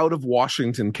out of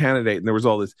Washington candidate. And there was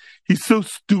all this, he's so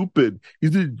stupid,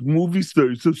 he's a movie star,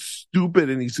 he's so stupid,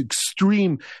 and he's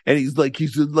extreme, and he's like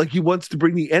he wants to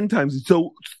bring the end times, he's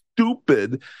so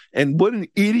stupid, and what an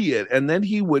idiot. And then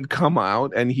he would come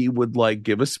out and he would like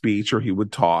give a speech, or he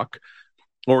would talk,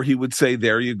 or he would say,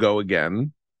 there you go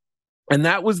again. And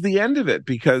that was the end of it,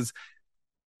 because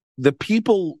the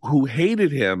people who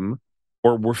hated him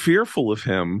or were fearful of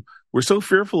him were so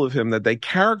fearful of him that they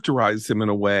characterized him in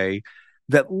a way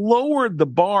that lowered the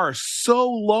bar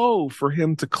so low for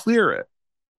him to clear it.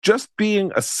 Just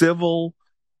being a civil,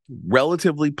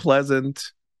 relatively pleasant,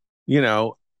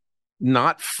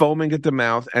 not foaming at the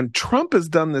mouth. And Trump has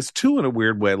done this too in a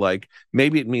weird way. Like,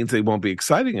 maybe it means they won't be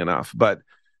exciting enough, but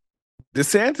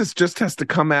DeSantis just has to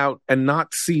come out and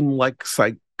not seem like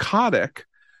psychotic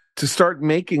to start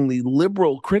making the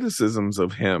liberal criticisms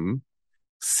of him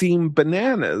seem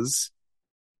bananas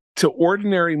to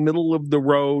ordinary middle of the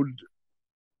road,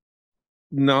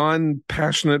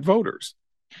 non-passionate voters.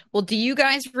 Well, do you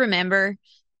guys remember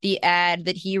the ad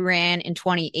that he ran in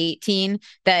 2018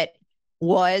 that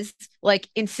was like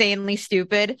insanely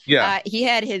stupid? Yeah. He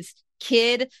had his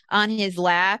kid on his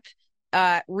lap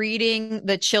reading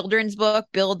the children's book,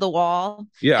 Build the Wall.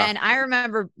 Yeah. And I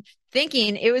remember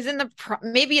thinking it was in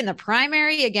maybe in the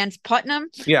primary against Putnam.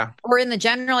 Yeah. Or in the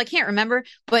general. I can't remember.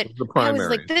 But I was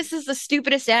like, this is the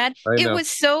stupidest ad. It was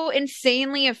so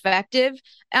insanely effective.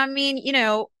 I mean,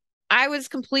 I was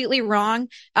completely wrong.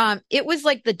 It was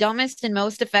like the dumbest and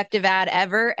most effective ad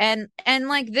ever. And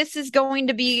like, this is going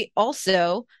to be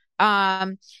also,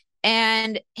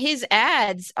 and his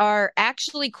ads are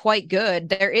actually quite good.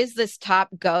 There is this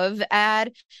Top Gov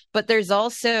ad, but there's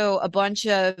also a bunch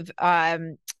of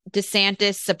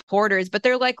DeSantis supporters, but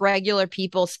they're like regular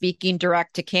people speaking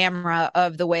direct to camera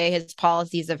of the way his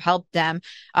policies have helped them.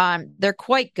 They're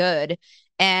quite good.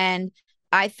 And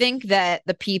I think that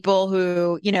the people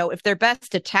who, if their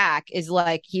best attack is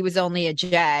like, he was only a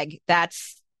jag,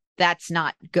 that's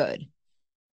not good.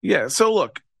 Yeah. So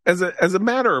look, as a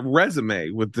matter of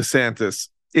resume with DeSantis,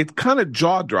 it's kind of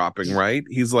jaw-dropping, right?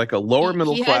 He's like a lower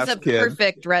middle class kid. He has a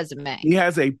perfect resume. He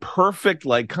has a perfect,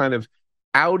 like, kind of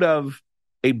out of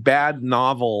a bad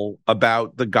novel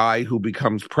about the guy who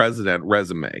becomes president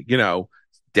resume.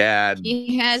 Dad.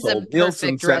 He has a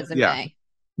perfect resume.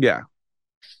 Yeah.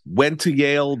 Went to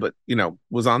Yale, but,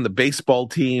 was on the baseball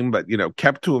team, but,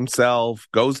 kept to himself,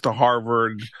 goes to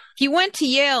Harvard. He went to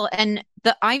Yale, and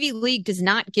the Ivy League does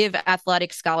not give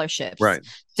athletic scholarships. Right.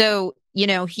 So,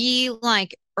 he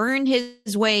like earned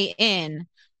his way in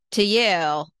to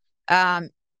Yale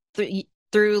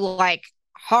through like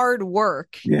hard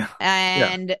work. Yeah.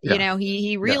 And,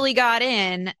 he really got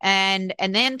in and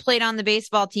then played on the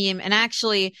baseball team. And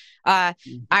actually, I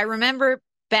remember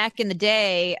back in the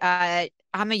day,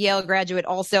 I'm a Yale graduate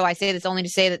also. I say this only to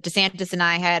say that DeSantis and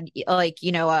I had like,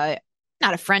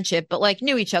 not a friendship, but like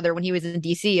knew each other when he was in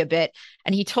DC a bit.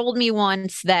 And he told me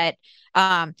once that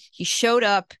he showed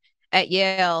up at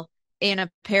Yale in a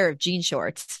pair of jean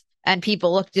shorts and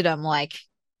people looked at him like,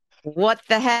 what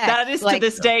the heck? That is like, to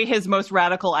this day his most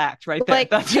radical act, right there.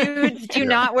 Like, dudes do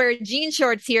not wear jean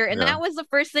shorts here. And that was the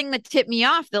first thing that tipped me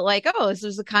off, that like, oh, this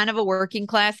was a kind of a working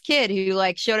class kid who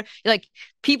like showed like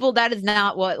people, that is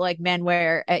not what like men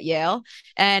wear at Yale.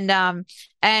 And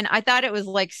I thought it was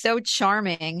like so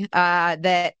charming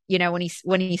that, when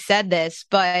he said this,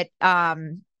 but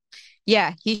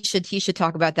yeah, he should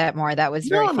talk about that more. That was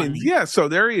very funny. Yeah, so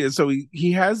there he is. So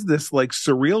he has this like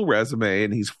surreal resume,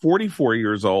 and he's 44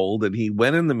 years old, and he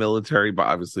went in the military,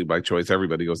 obviously by choice.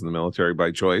 Everybody goes in the military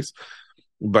by choice.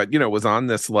 But, was on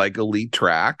this like elite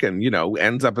track and,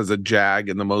 ends up as a JAG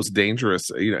in the most dangerous,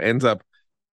 ends up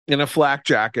in a flak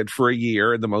jacket for a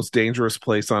year in the most dangerous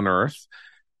place on earth.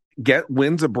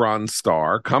 Wins a Bronze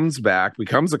Star, comes back,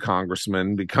 becomes a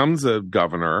congressman, becomes a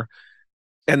governor.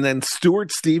 And then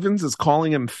Stuart Stevens is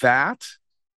calling him fat.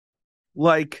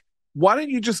 Like, why don't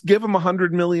you just give him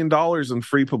 $100 million in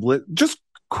free publicity? Just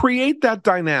create that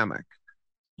dynamic.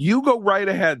 You go right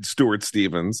ahead, Stuart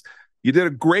Stevens. You did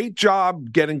a great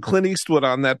job getting Clint Eastwood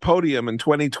on that podium in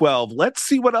 2012. Let's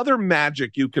see what other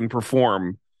magic you can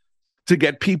perform to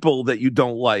get people that you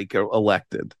don't like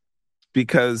elected.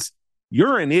 Because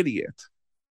you're an idiot.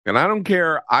 And I don't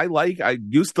care. I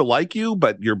used to like you,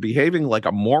 but you're behaving like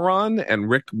a moron. And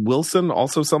Rick Wilson,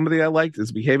 also somebody I liked,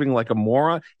 is behaving like a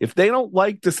moron. If they don't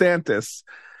like DeSantis,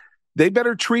 they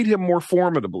better treat him more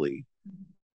formidably.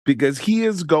 because he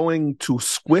is going to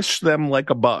squish them like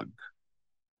a bug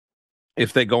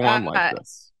if they go on like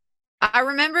this. I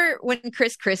remember when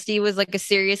Chris Christie was like a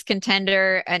serious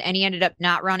contender and he ended up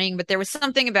not running, but there was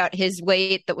something about his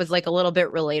weight that was like a little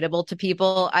bit relatable to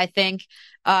people, I think.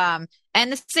 And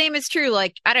the same is true.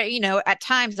 Like, I don't, at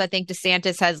times I think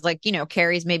DeSantis has like,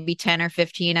 carries maybe 10 or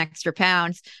 15 extra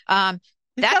pounds.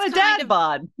 He's got a dad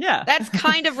bod. Yeah. That's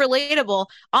kind of relatable.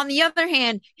 On the other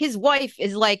hand, his wife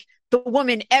is like the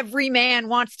woman every man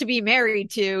wants to be married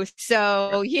to.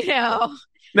 So,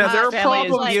 Now, there are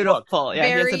problems. Beautiful. Yeah,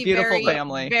 he has a beautiful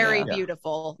family. Very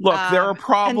beautiful. Look, there are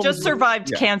problems. And just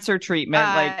survived cancer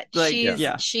treatment.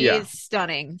 She is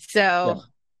stunning. So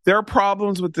there are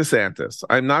problems with DeSantis.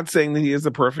 I'm not saying that he is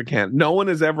a perfect candidate. No one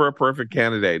is ever a perfect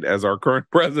candidate, as our current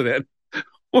president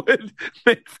would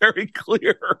make very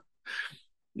clear.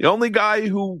 The only guy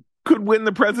who could win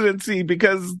the presidency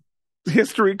because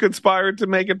history conspired to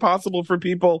make it possible for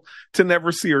people to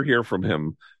never see or hear from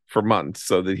him for months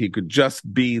so that he could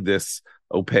just be this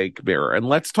opaque mirror. And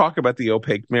let's talk about the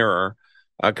opaque mirror.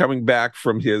 Coming back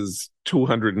from his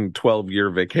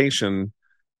 212-year vacation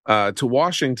to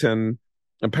Washington,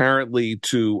 apparently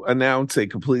to announce a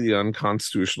completely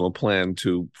unconstitutional plan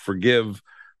to forgive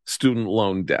student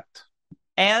loan debt.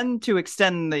 And to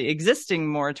extend the existing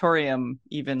moratorium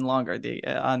even longer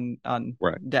on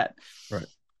debt. Right.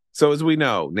 So as we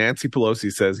know, Nancy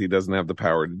Pelosi says he doesn't have the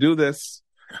power to do this.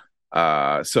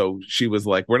 So she was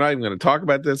like, we're not even going to talk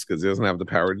about this because he doesn't have the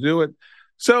power to do it.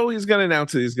 So he's going to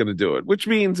announce that he's going to do it, which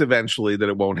means eventually that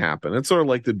it won't happen. It's sort of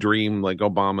like the dream, like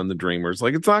Obama and the Dreamers.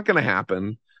 Like, it's not going to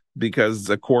happen because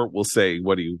the court will say,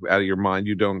 what are you, out of your mind?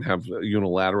 You don't have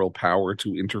unilateral power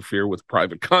to interfere with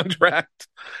private contract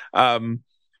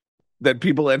that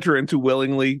people enter into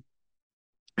willingly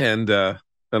and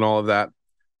all of that.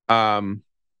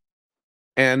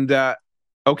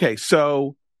 Okay,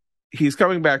 so he's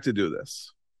coming back to do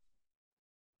this.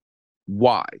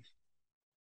 Why?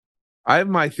 I have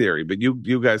my theory, but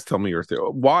you guys tell me your theory.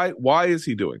 Why is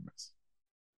he doing this?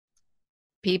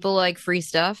 People like free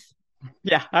stuff.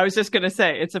 Yeah, I was just going to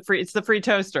say it's the free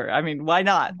toaster. I mean, why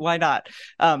not? Why not?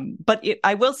 But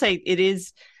I will say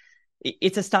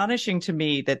it's astonishing to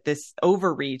me that this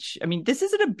overreach, I mean, this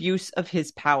is an abuse of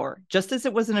his power, just as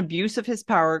it was an abuse of his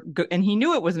power. And he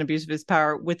knew it was an abuse of his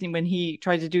power with him when he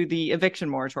tried to do the eviction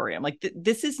moratorium. Like,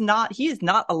 he is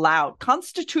not allowed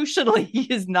constitutionally. He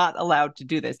is not allowed to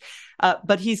do this.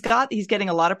 But he's getting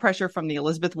a lot of pressure from the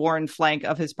Elizabeth Warren flank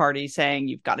of his party saying,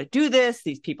 you've got to do this.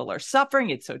 These people are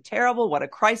suffering. It's so terrible. What a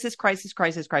crisis.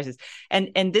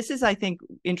 And this is, I think,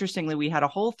 interestingly, we had a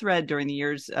whole thread during the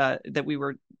years that we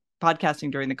were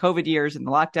podcasting during the COVID years and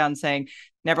the lockdown saying,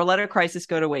 never let a crisis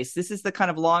go to waste. This is the kind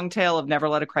of long tail of never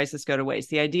let a crisis go to waste.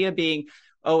 The idea being,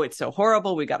 oh, it's so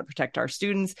horrible, we got to protect our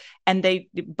students. And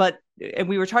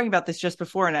we were talking about this just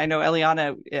before, and I know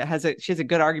Eliana she has a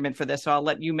good argument for this, so I'll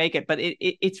let you make it. But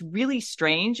it's really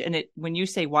strange. And when you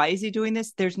say, why is he doing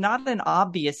this? There's not an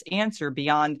obvious answer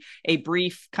beyond a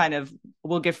brief kind of,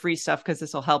 we'll give free stuff because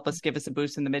this will help us, give us a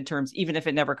boost in the midterms, even if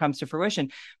it never comes to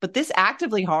fruition. But this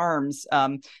actively harms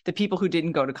the people who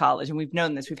didn't go to college. And we've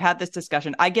known this. We've had this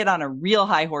discussion. I get on a real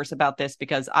high horse about this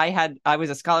because I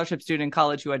was a scholarship student in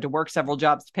college who had to work several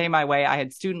jobs to pay my way. I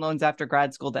had student loans after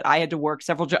grad school that I had to work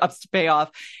several jobs to pay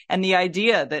off. And the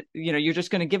idea that, you're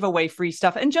just going to give away free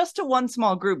stuff, and just to one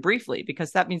small group briefly,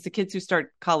 because that means the kids who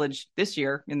start college this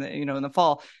year in the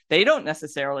fall, they're not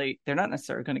necessarily going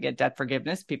to get debt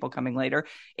forgiveness, people coming later.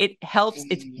 It helps.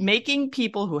 It's making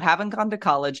people who haven't gone to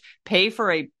college pay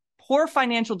for a poor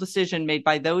financial decision made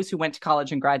by those who went to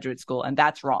college and graduate school. And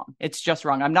that's wrong. It's just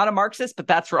wrong. I'm not a Marxist, but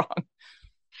that's wrong.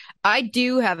 I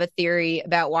do have a theory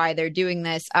about why they're doing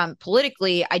this.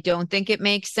 Politically, I don't think it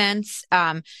makes sense.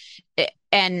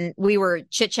 And we were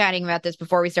chit-chatting about this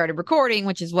before we started recording,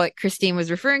 which is what Christine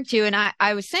was referring to. And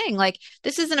I was saying, like,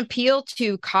 this is an appeal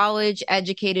to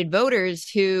college-educated voters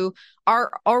who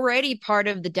are already part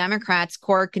of the Democrats'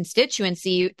 core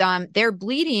constituency. They're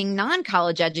bleeding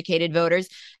non-college educated voters.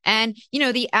 And,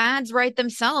 the ads write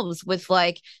themselves with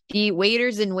like the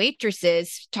waiters and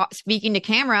waitresses speaking to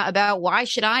camera about why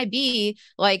should I be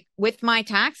like with my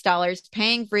tax dollars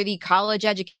paying for the college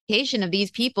education of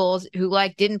these people who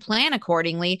like didn't plan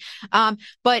accordingly.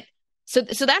 But so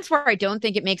that's where I don't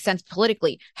think it makes sense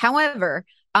politically. However,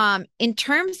 in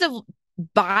terms of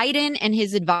Biden and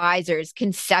his advisors'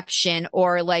 conception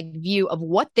or like view of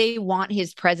what they want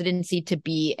his presidency to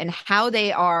be and how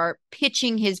they are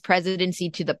pitching his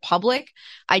presidency to the public,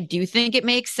 I do think it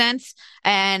makes sense.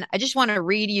 And I just want to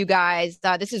read you guys.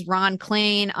 This is Ron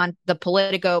Klain on the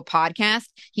Politico podcast.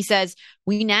 He says,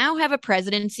 "We now have a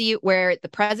presidency where the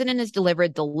president has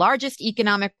delivered the largest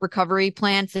economic recovery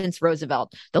plan since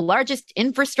Roosevelt, the largest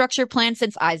infrastructure plan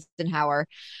since Eisenhower,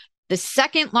 the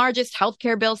second largest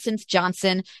healthcare bill since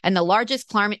Johnson, and the largest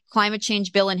climate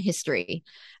change bill in history."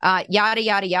 Yada,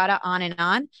 yada, yada, on and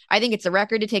on. I think it's a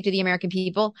record to take to the American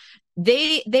people.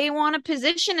 They want to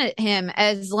position him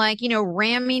as like,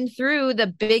 ramming through the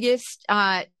biggest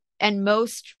and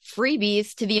most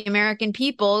freebies to the American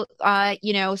people,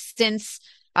 since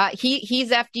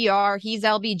he's FDR, he's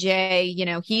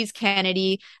LBJ, he's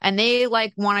Kennedy, and they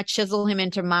like want to chisel him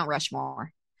into Mount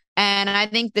Rushmore. And I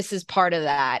think this is part of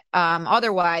that.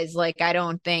 Otherwise, like, I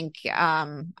don't think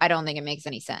it makes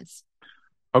any sense.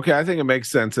 Okay, I think it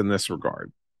makes sense in this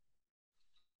regard.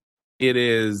 It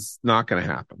is not going to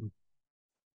happen.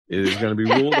 It is going to be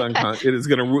ruled it is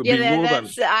going to be ruled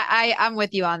I'm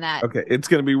with you on that. Okay, it's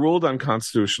going to be ruled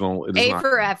unconstitutional. It is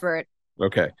for effort.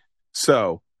 Okay,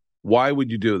 so why would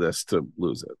you do this to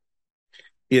lose it?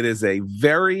 It is a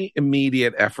very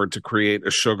immediate effort to create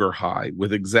a sugar high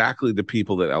with exactly the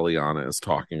people that Eliana is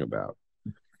talking about.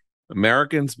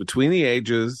 Americans between the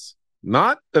ages,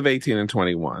 not of 18 and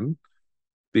 21,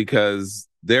 because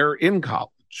they're in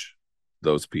college,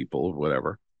 those people,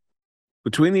 whatever,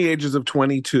 between the ages of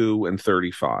 22 and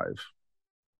 35,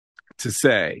 to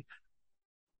say,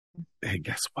 hey,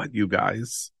 guess what, you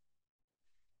guys?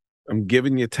 I'm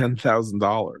giving you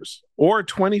 $10,000 or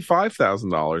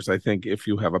 $25,000, I think, if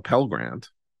you have a Pell Grant,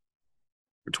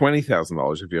 or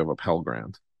 $20,000 if you have a Pell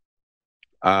Grant.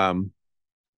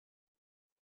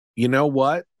 You know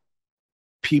what?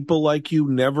 People like you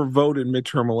never vote in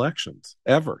midterm elections,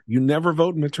 ever. You never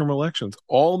vote in midterm elections.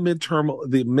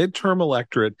 The midterm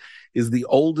electorate is the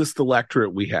oldest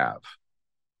electorate we have,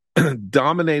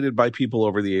 dominated by people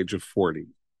over the age of 40.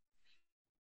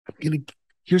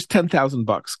 Here's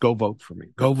 $10,000. Go vote for me.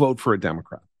 Go vote for a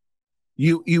Democrat.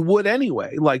 You would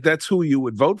anyway. Like, that's who you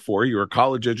would vote for. You're a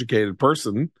college educated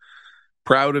person,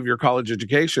 proud of your college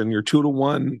education. You're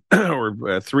 2-1 or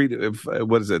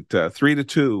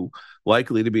 3-2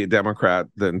 likely to be a Democrat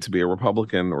than to be a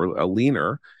Republican or a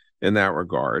leaner in that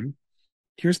regard.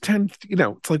 Here's 10.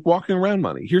 It's like walking around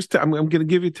money. I'm going to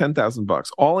give you $10,000.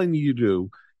 All I need you to do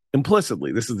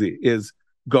implicitly, is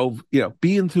go.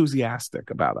 Be enthusiastic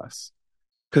about us.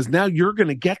 Because now you're going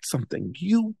to get something.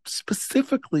 You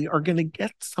specifically are going to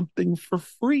get something for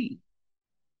free.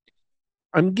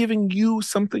 I'm giving you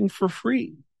something for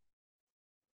free.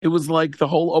 It was like the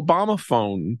whole Obama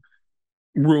phone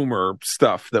rumor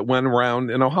stuff that went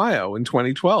around in Ohio in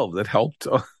 2012 that helped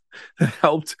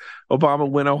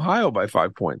Obama win Ohio by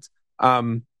 5 points.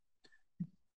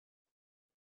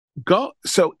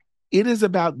 So it is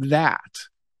about that.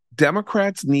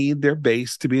 Democrats need their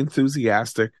base to be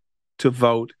enthusiastic to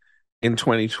vote in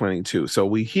 2022. So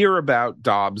we hear about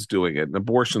Dobbs doing it, and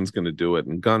abortion's going to do it,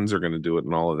 and guns are going to do it,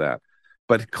 and all of that.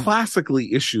 But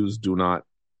classically, issues do not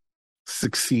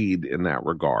succeed in that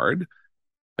regard.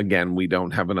 Again, we don't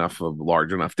have a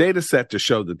large enough data set to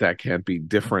show that can't be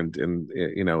different in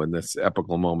this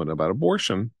epical moment about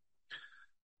abortion.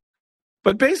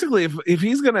 But basically, if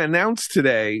he's going to announce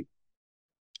today,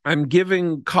 I'm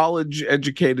giving college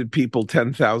educated people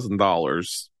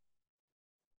 $10,000,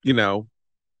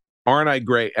 aren't I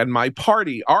great? And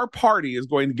our party is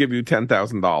going to give you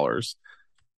 $10,000.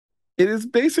 It is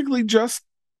basically just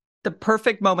the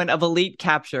perfect moment of elite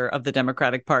capture of the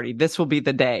Democratic Party. This will be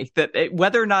the day that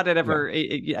whether or not it ever,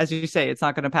 as you say, it's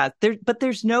not going to pass. But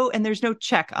there's no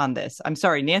check on this. I'm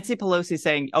sorry, Nancy Pelosi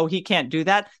saying, "Oh, he can't do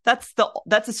that." That's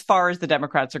as far as the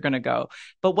Democrats are going to go.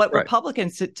 But what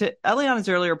Republicans, to Eliana's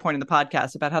earlier point in the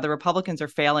podcast about how the Republicans are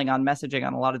failing on messaging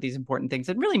on a lot of these important things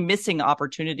and really missing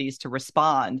opportunities to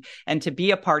respond and to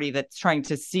be a party that's trying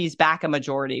to seize back a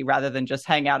majority rather than just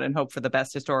hang out and hope for the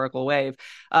best historical wave.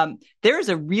 There is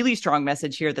a really strong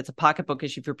message here that's a pocketbook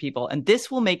issue for people. And this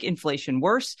will make inflation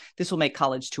worse. This will make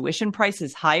college tuition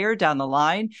prices higher down the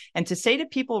line. And to say to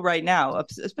people right now,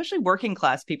 especially working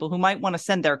class people who might want to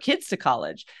send their kids to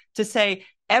college, to say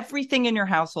everything in your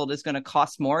household is going to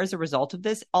cost more as a result of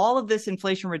this. All of this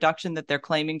inflation reduction that they're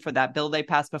claiming for that bill they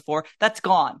passed before, that's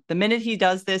gone. The minute he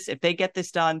does this, if they get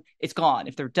this done, it's gone.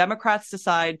 If the Democrats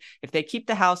decide, if they keep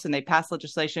the House and they pass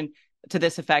legislation to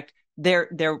this effect, their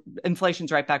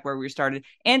inflation's right back where we started.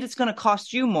 And it's going to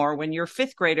cost you more when your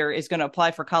fifth grader is going to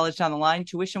apply for college down the line.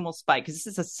 Tuition will spike because this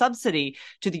is a subsidy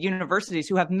to the universities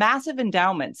who have massive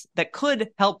endowments that could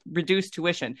help reduce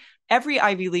tuition. Every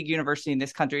Ivy League university in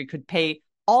this country could pay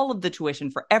all of the tuition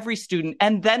for every student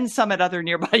and then some at other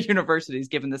nearby universities,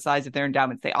 given the size of their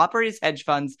endowments. They operate as hedge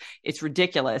funds. It's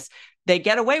ridiculous. They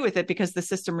get away with it because the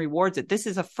system rewards it. This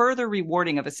is a further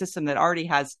rewarding of a system that already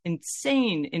has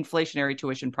insane inflationary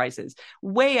tuition prices,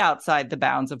 way outside the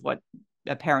bounds of what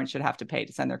a parent should have to pay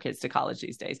to send their kids to college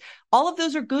these days. All of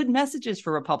those are good messages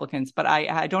for Republicans, but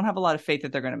I don't have a lot of faith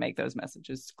that they're going to make those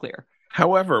messages clear.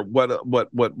 However, what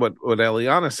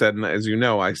Eliana said, and as you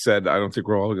know, I said I don't think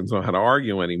Republicans know how to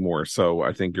argue anymore. So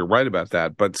I think you're right about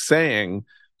that. But saying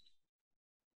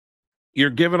you're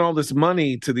giving all this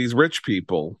money to these rich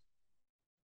people,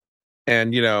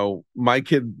 and my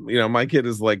kid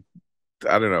is like,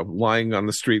 I don't know, lying on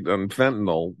the street on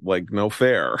fentanyl, like no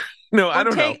fair. No, I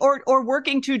don't know. Or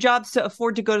working two jobs to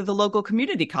afford to go to the local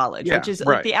community college, which is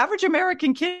like the average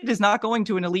American kid is not going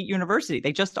to an elite university.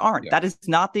 They just aren't. Yeah. That is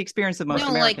not the experience of most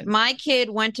Americans. Like my kid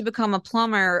went to become a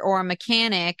plumber or a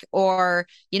mechanic or,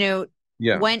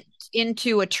 went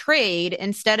into a trade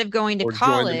instead of going to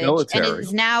college and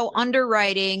is now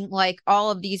underwriting like all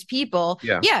of these people.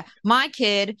 Yeah, my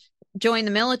kid join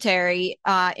the military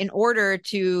in order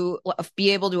to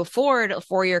be able to afford a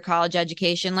 4-year college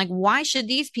education. Like, why should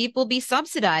these people be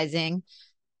subsidizing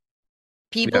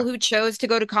people who chose to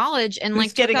go to college and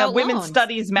who's getting a women's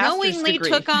studies master's knowingly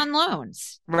degree. Took on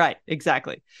loans? Right,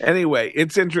 exactly. Anyway,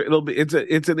 it's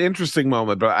an interesting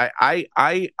moment, but I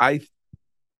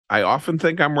often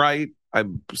think I'm right.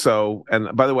 And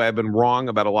by the way, I've been wrong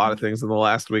about a lot of things in the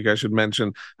last week. I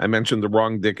mentioned the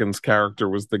wrong Dickens character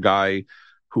was the guy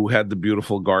who had the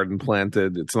beautiful garden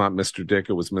planted. It's not Mr. Dick.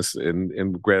 It was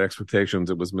in Great Expectations.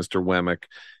 It was Mr. Wemmick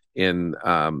in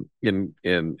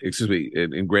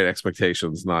Great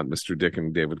Expectations, not Mr. Dick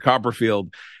and David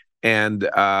Copperfield. And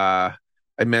I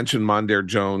mentioned Mondaire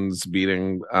Jones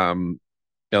beating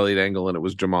Elliot Engel, and it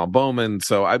was Jamal Bowman.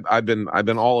 So I've been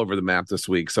all over the map this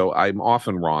week. So I'm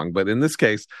often wrong, but in this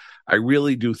case, I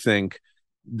really do think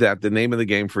that the name of the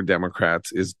game for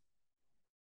Democrats is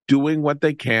doing what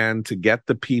they can to get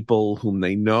the people whom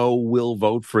they know will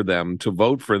vote for them to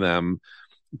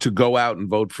go out and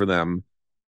vote for them,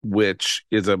 which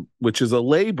is a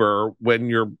labor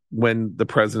when the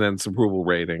president's approval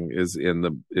rating is in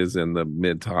the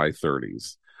mid to high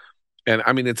 30s. And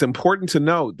I mean, it's important to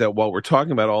note that while we're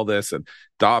talking about all this and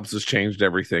Dobbs has changed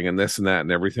everything and this and that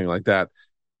and everything like that,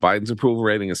 Biden's approval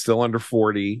rating is still under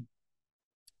 40.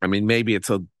 I mean, maybe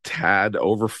it's a tad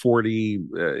over 40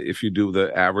 if you do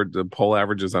the poll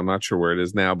averages. I'm not sure where it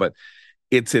is now, but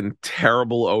it's in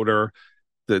terrible odor.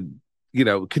 The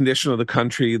condition of the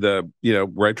country, the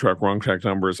right track, wrong track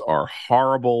numbers are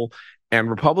horrible,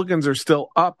 and Republicans are still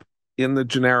up in the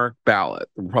generic ballot.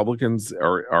 Republicans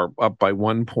are up by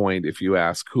 1 point if you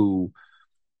ask who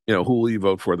will you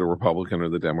vote for, the Republican or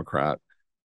the Democrat.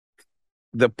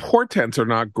 The portents are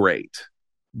not great,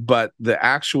 but the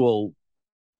actual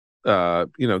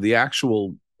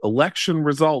election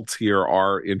results here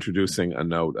are introducing a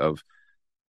note of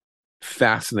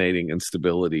fascinating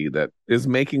instability that is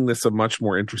making this a much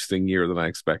more interesting year than I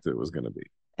expected it was going to be.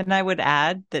 And I would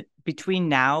add that between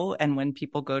now and when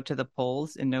people go to the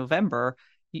polls in November,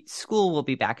 school will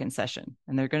be back in session.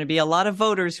 And there are going to be a lot of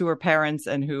voters who are parents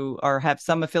and who have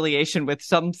some affiliation with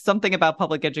something about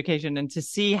public education. And to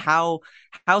see how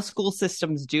school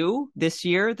systems do this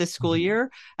school year,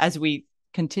 as we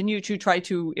continue to try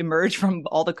to emerge from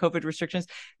all the COVID restrictions.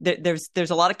 There's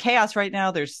a lot of chaos right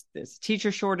now. There's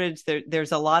teacher shortage.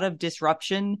 There's a lot of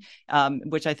disruption,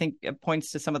 which I think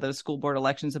points to some of those school board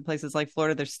elections in places like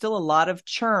Florida. There's still a lot of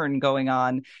churn going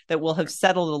on that will have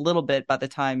settled a little bit by the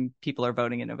time people are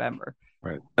voting in November.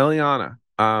 Right. Eliana,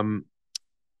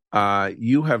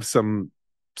 you have some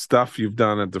stuff you've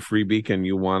done at the Free Beacon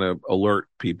you want to alert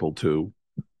people to,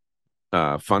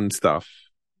 fun stuff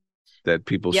that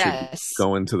people should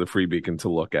go into the Free Beacon to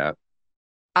look at.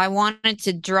 I wanted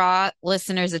to draw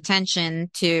listeners'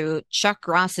 attention to Chuck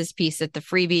Ross's piece at the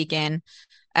Free Beacon.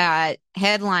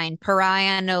 Headline,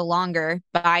 Pariah No Longer.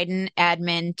 Biden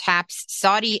admin taps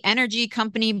Saudi energy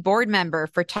company board member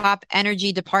for top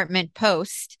energy department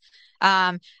post.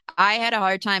 I had a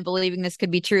hard time believing this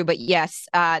could be true, but yes,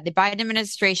 the Biden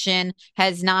administration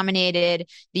has nominated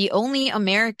the only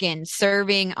American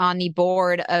serving on the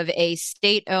board of a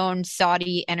state-owned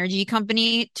Saudi energy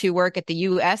company to work at the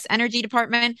U.S. Energy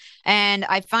Department. And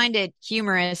I find it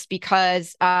humorous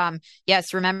because,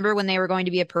 yes, remember when they were going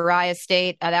to be a pariah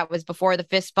state? That was before the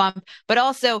fist bump. But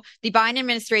also, the Biden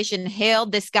administration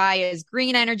hailed this guy as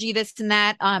green energy, this and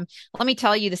that. Let me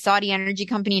tell you, the Saudi energy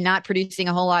company not producing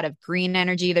a whole lot of green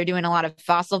energy. They're doing a lot of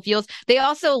fossil fuels. They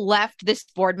also left this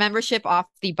board membership off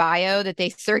the bio that they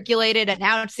circulated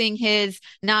announcing his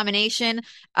nomination.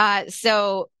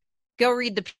 So go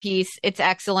read the piece. It's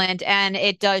excellent. And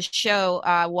it does show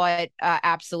what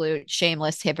absolute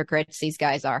shameless hypocrites these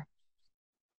guys are.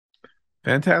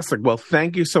 Fantastic. Well,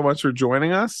 thank you so much for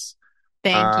joining us.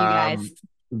 Thank you, guys.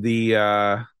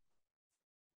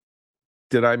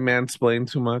 Did I mansplain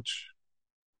too much?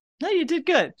 No, you did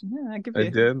good. Yeah, I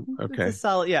did? Okay. It's a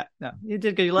solid, yeah. No, you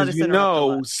did good. You let us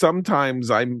interrupt.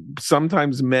 Sometimes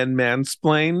men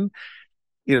mansplain.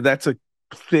 That's a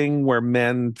thing where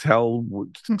men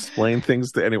explain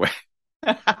things to anyway.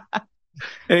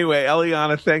 Anyway,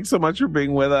 Eliana, thanks so much for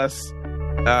being with us.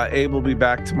 Abe will be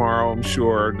back tomorrow, I'm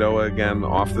sure. Noah again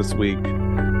off this week.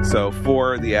 So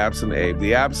for the absent Abe,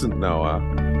 the absent Noah,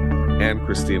 and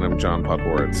Christine, I'm John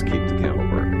Podhoretz. Keep the candle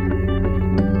burning.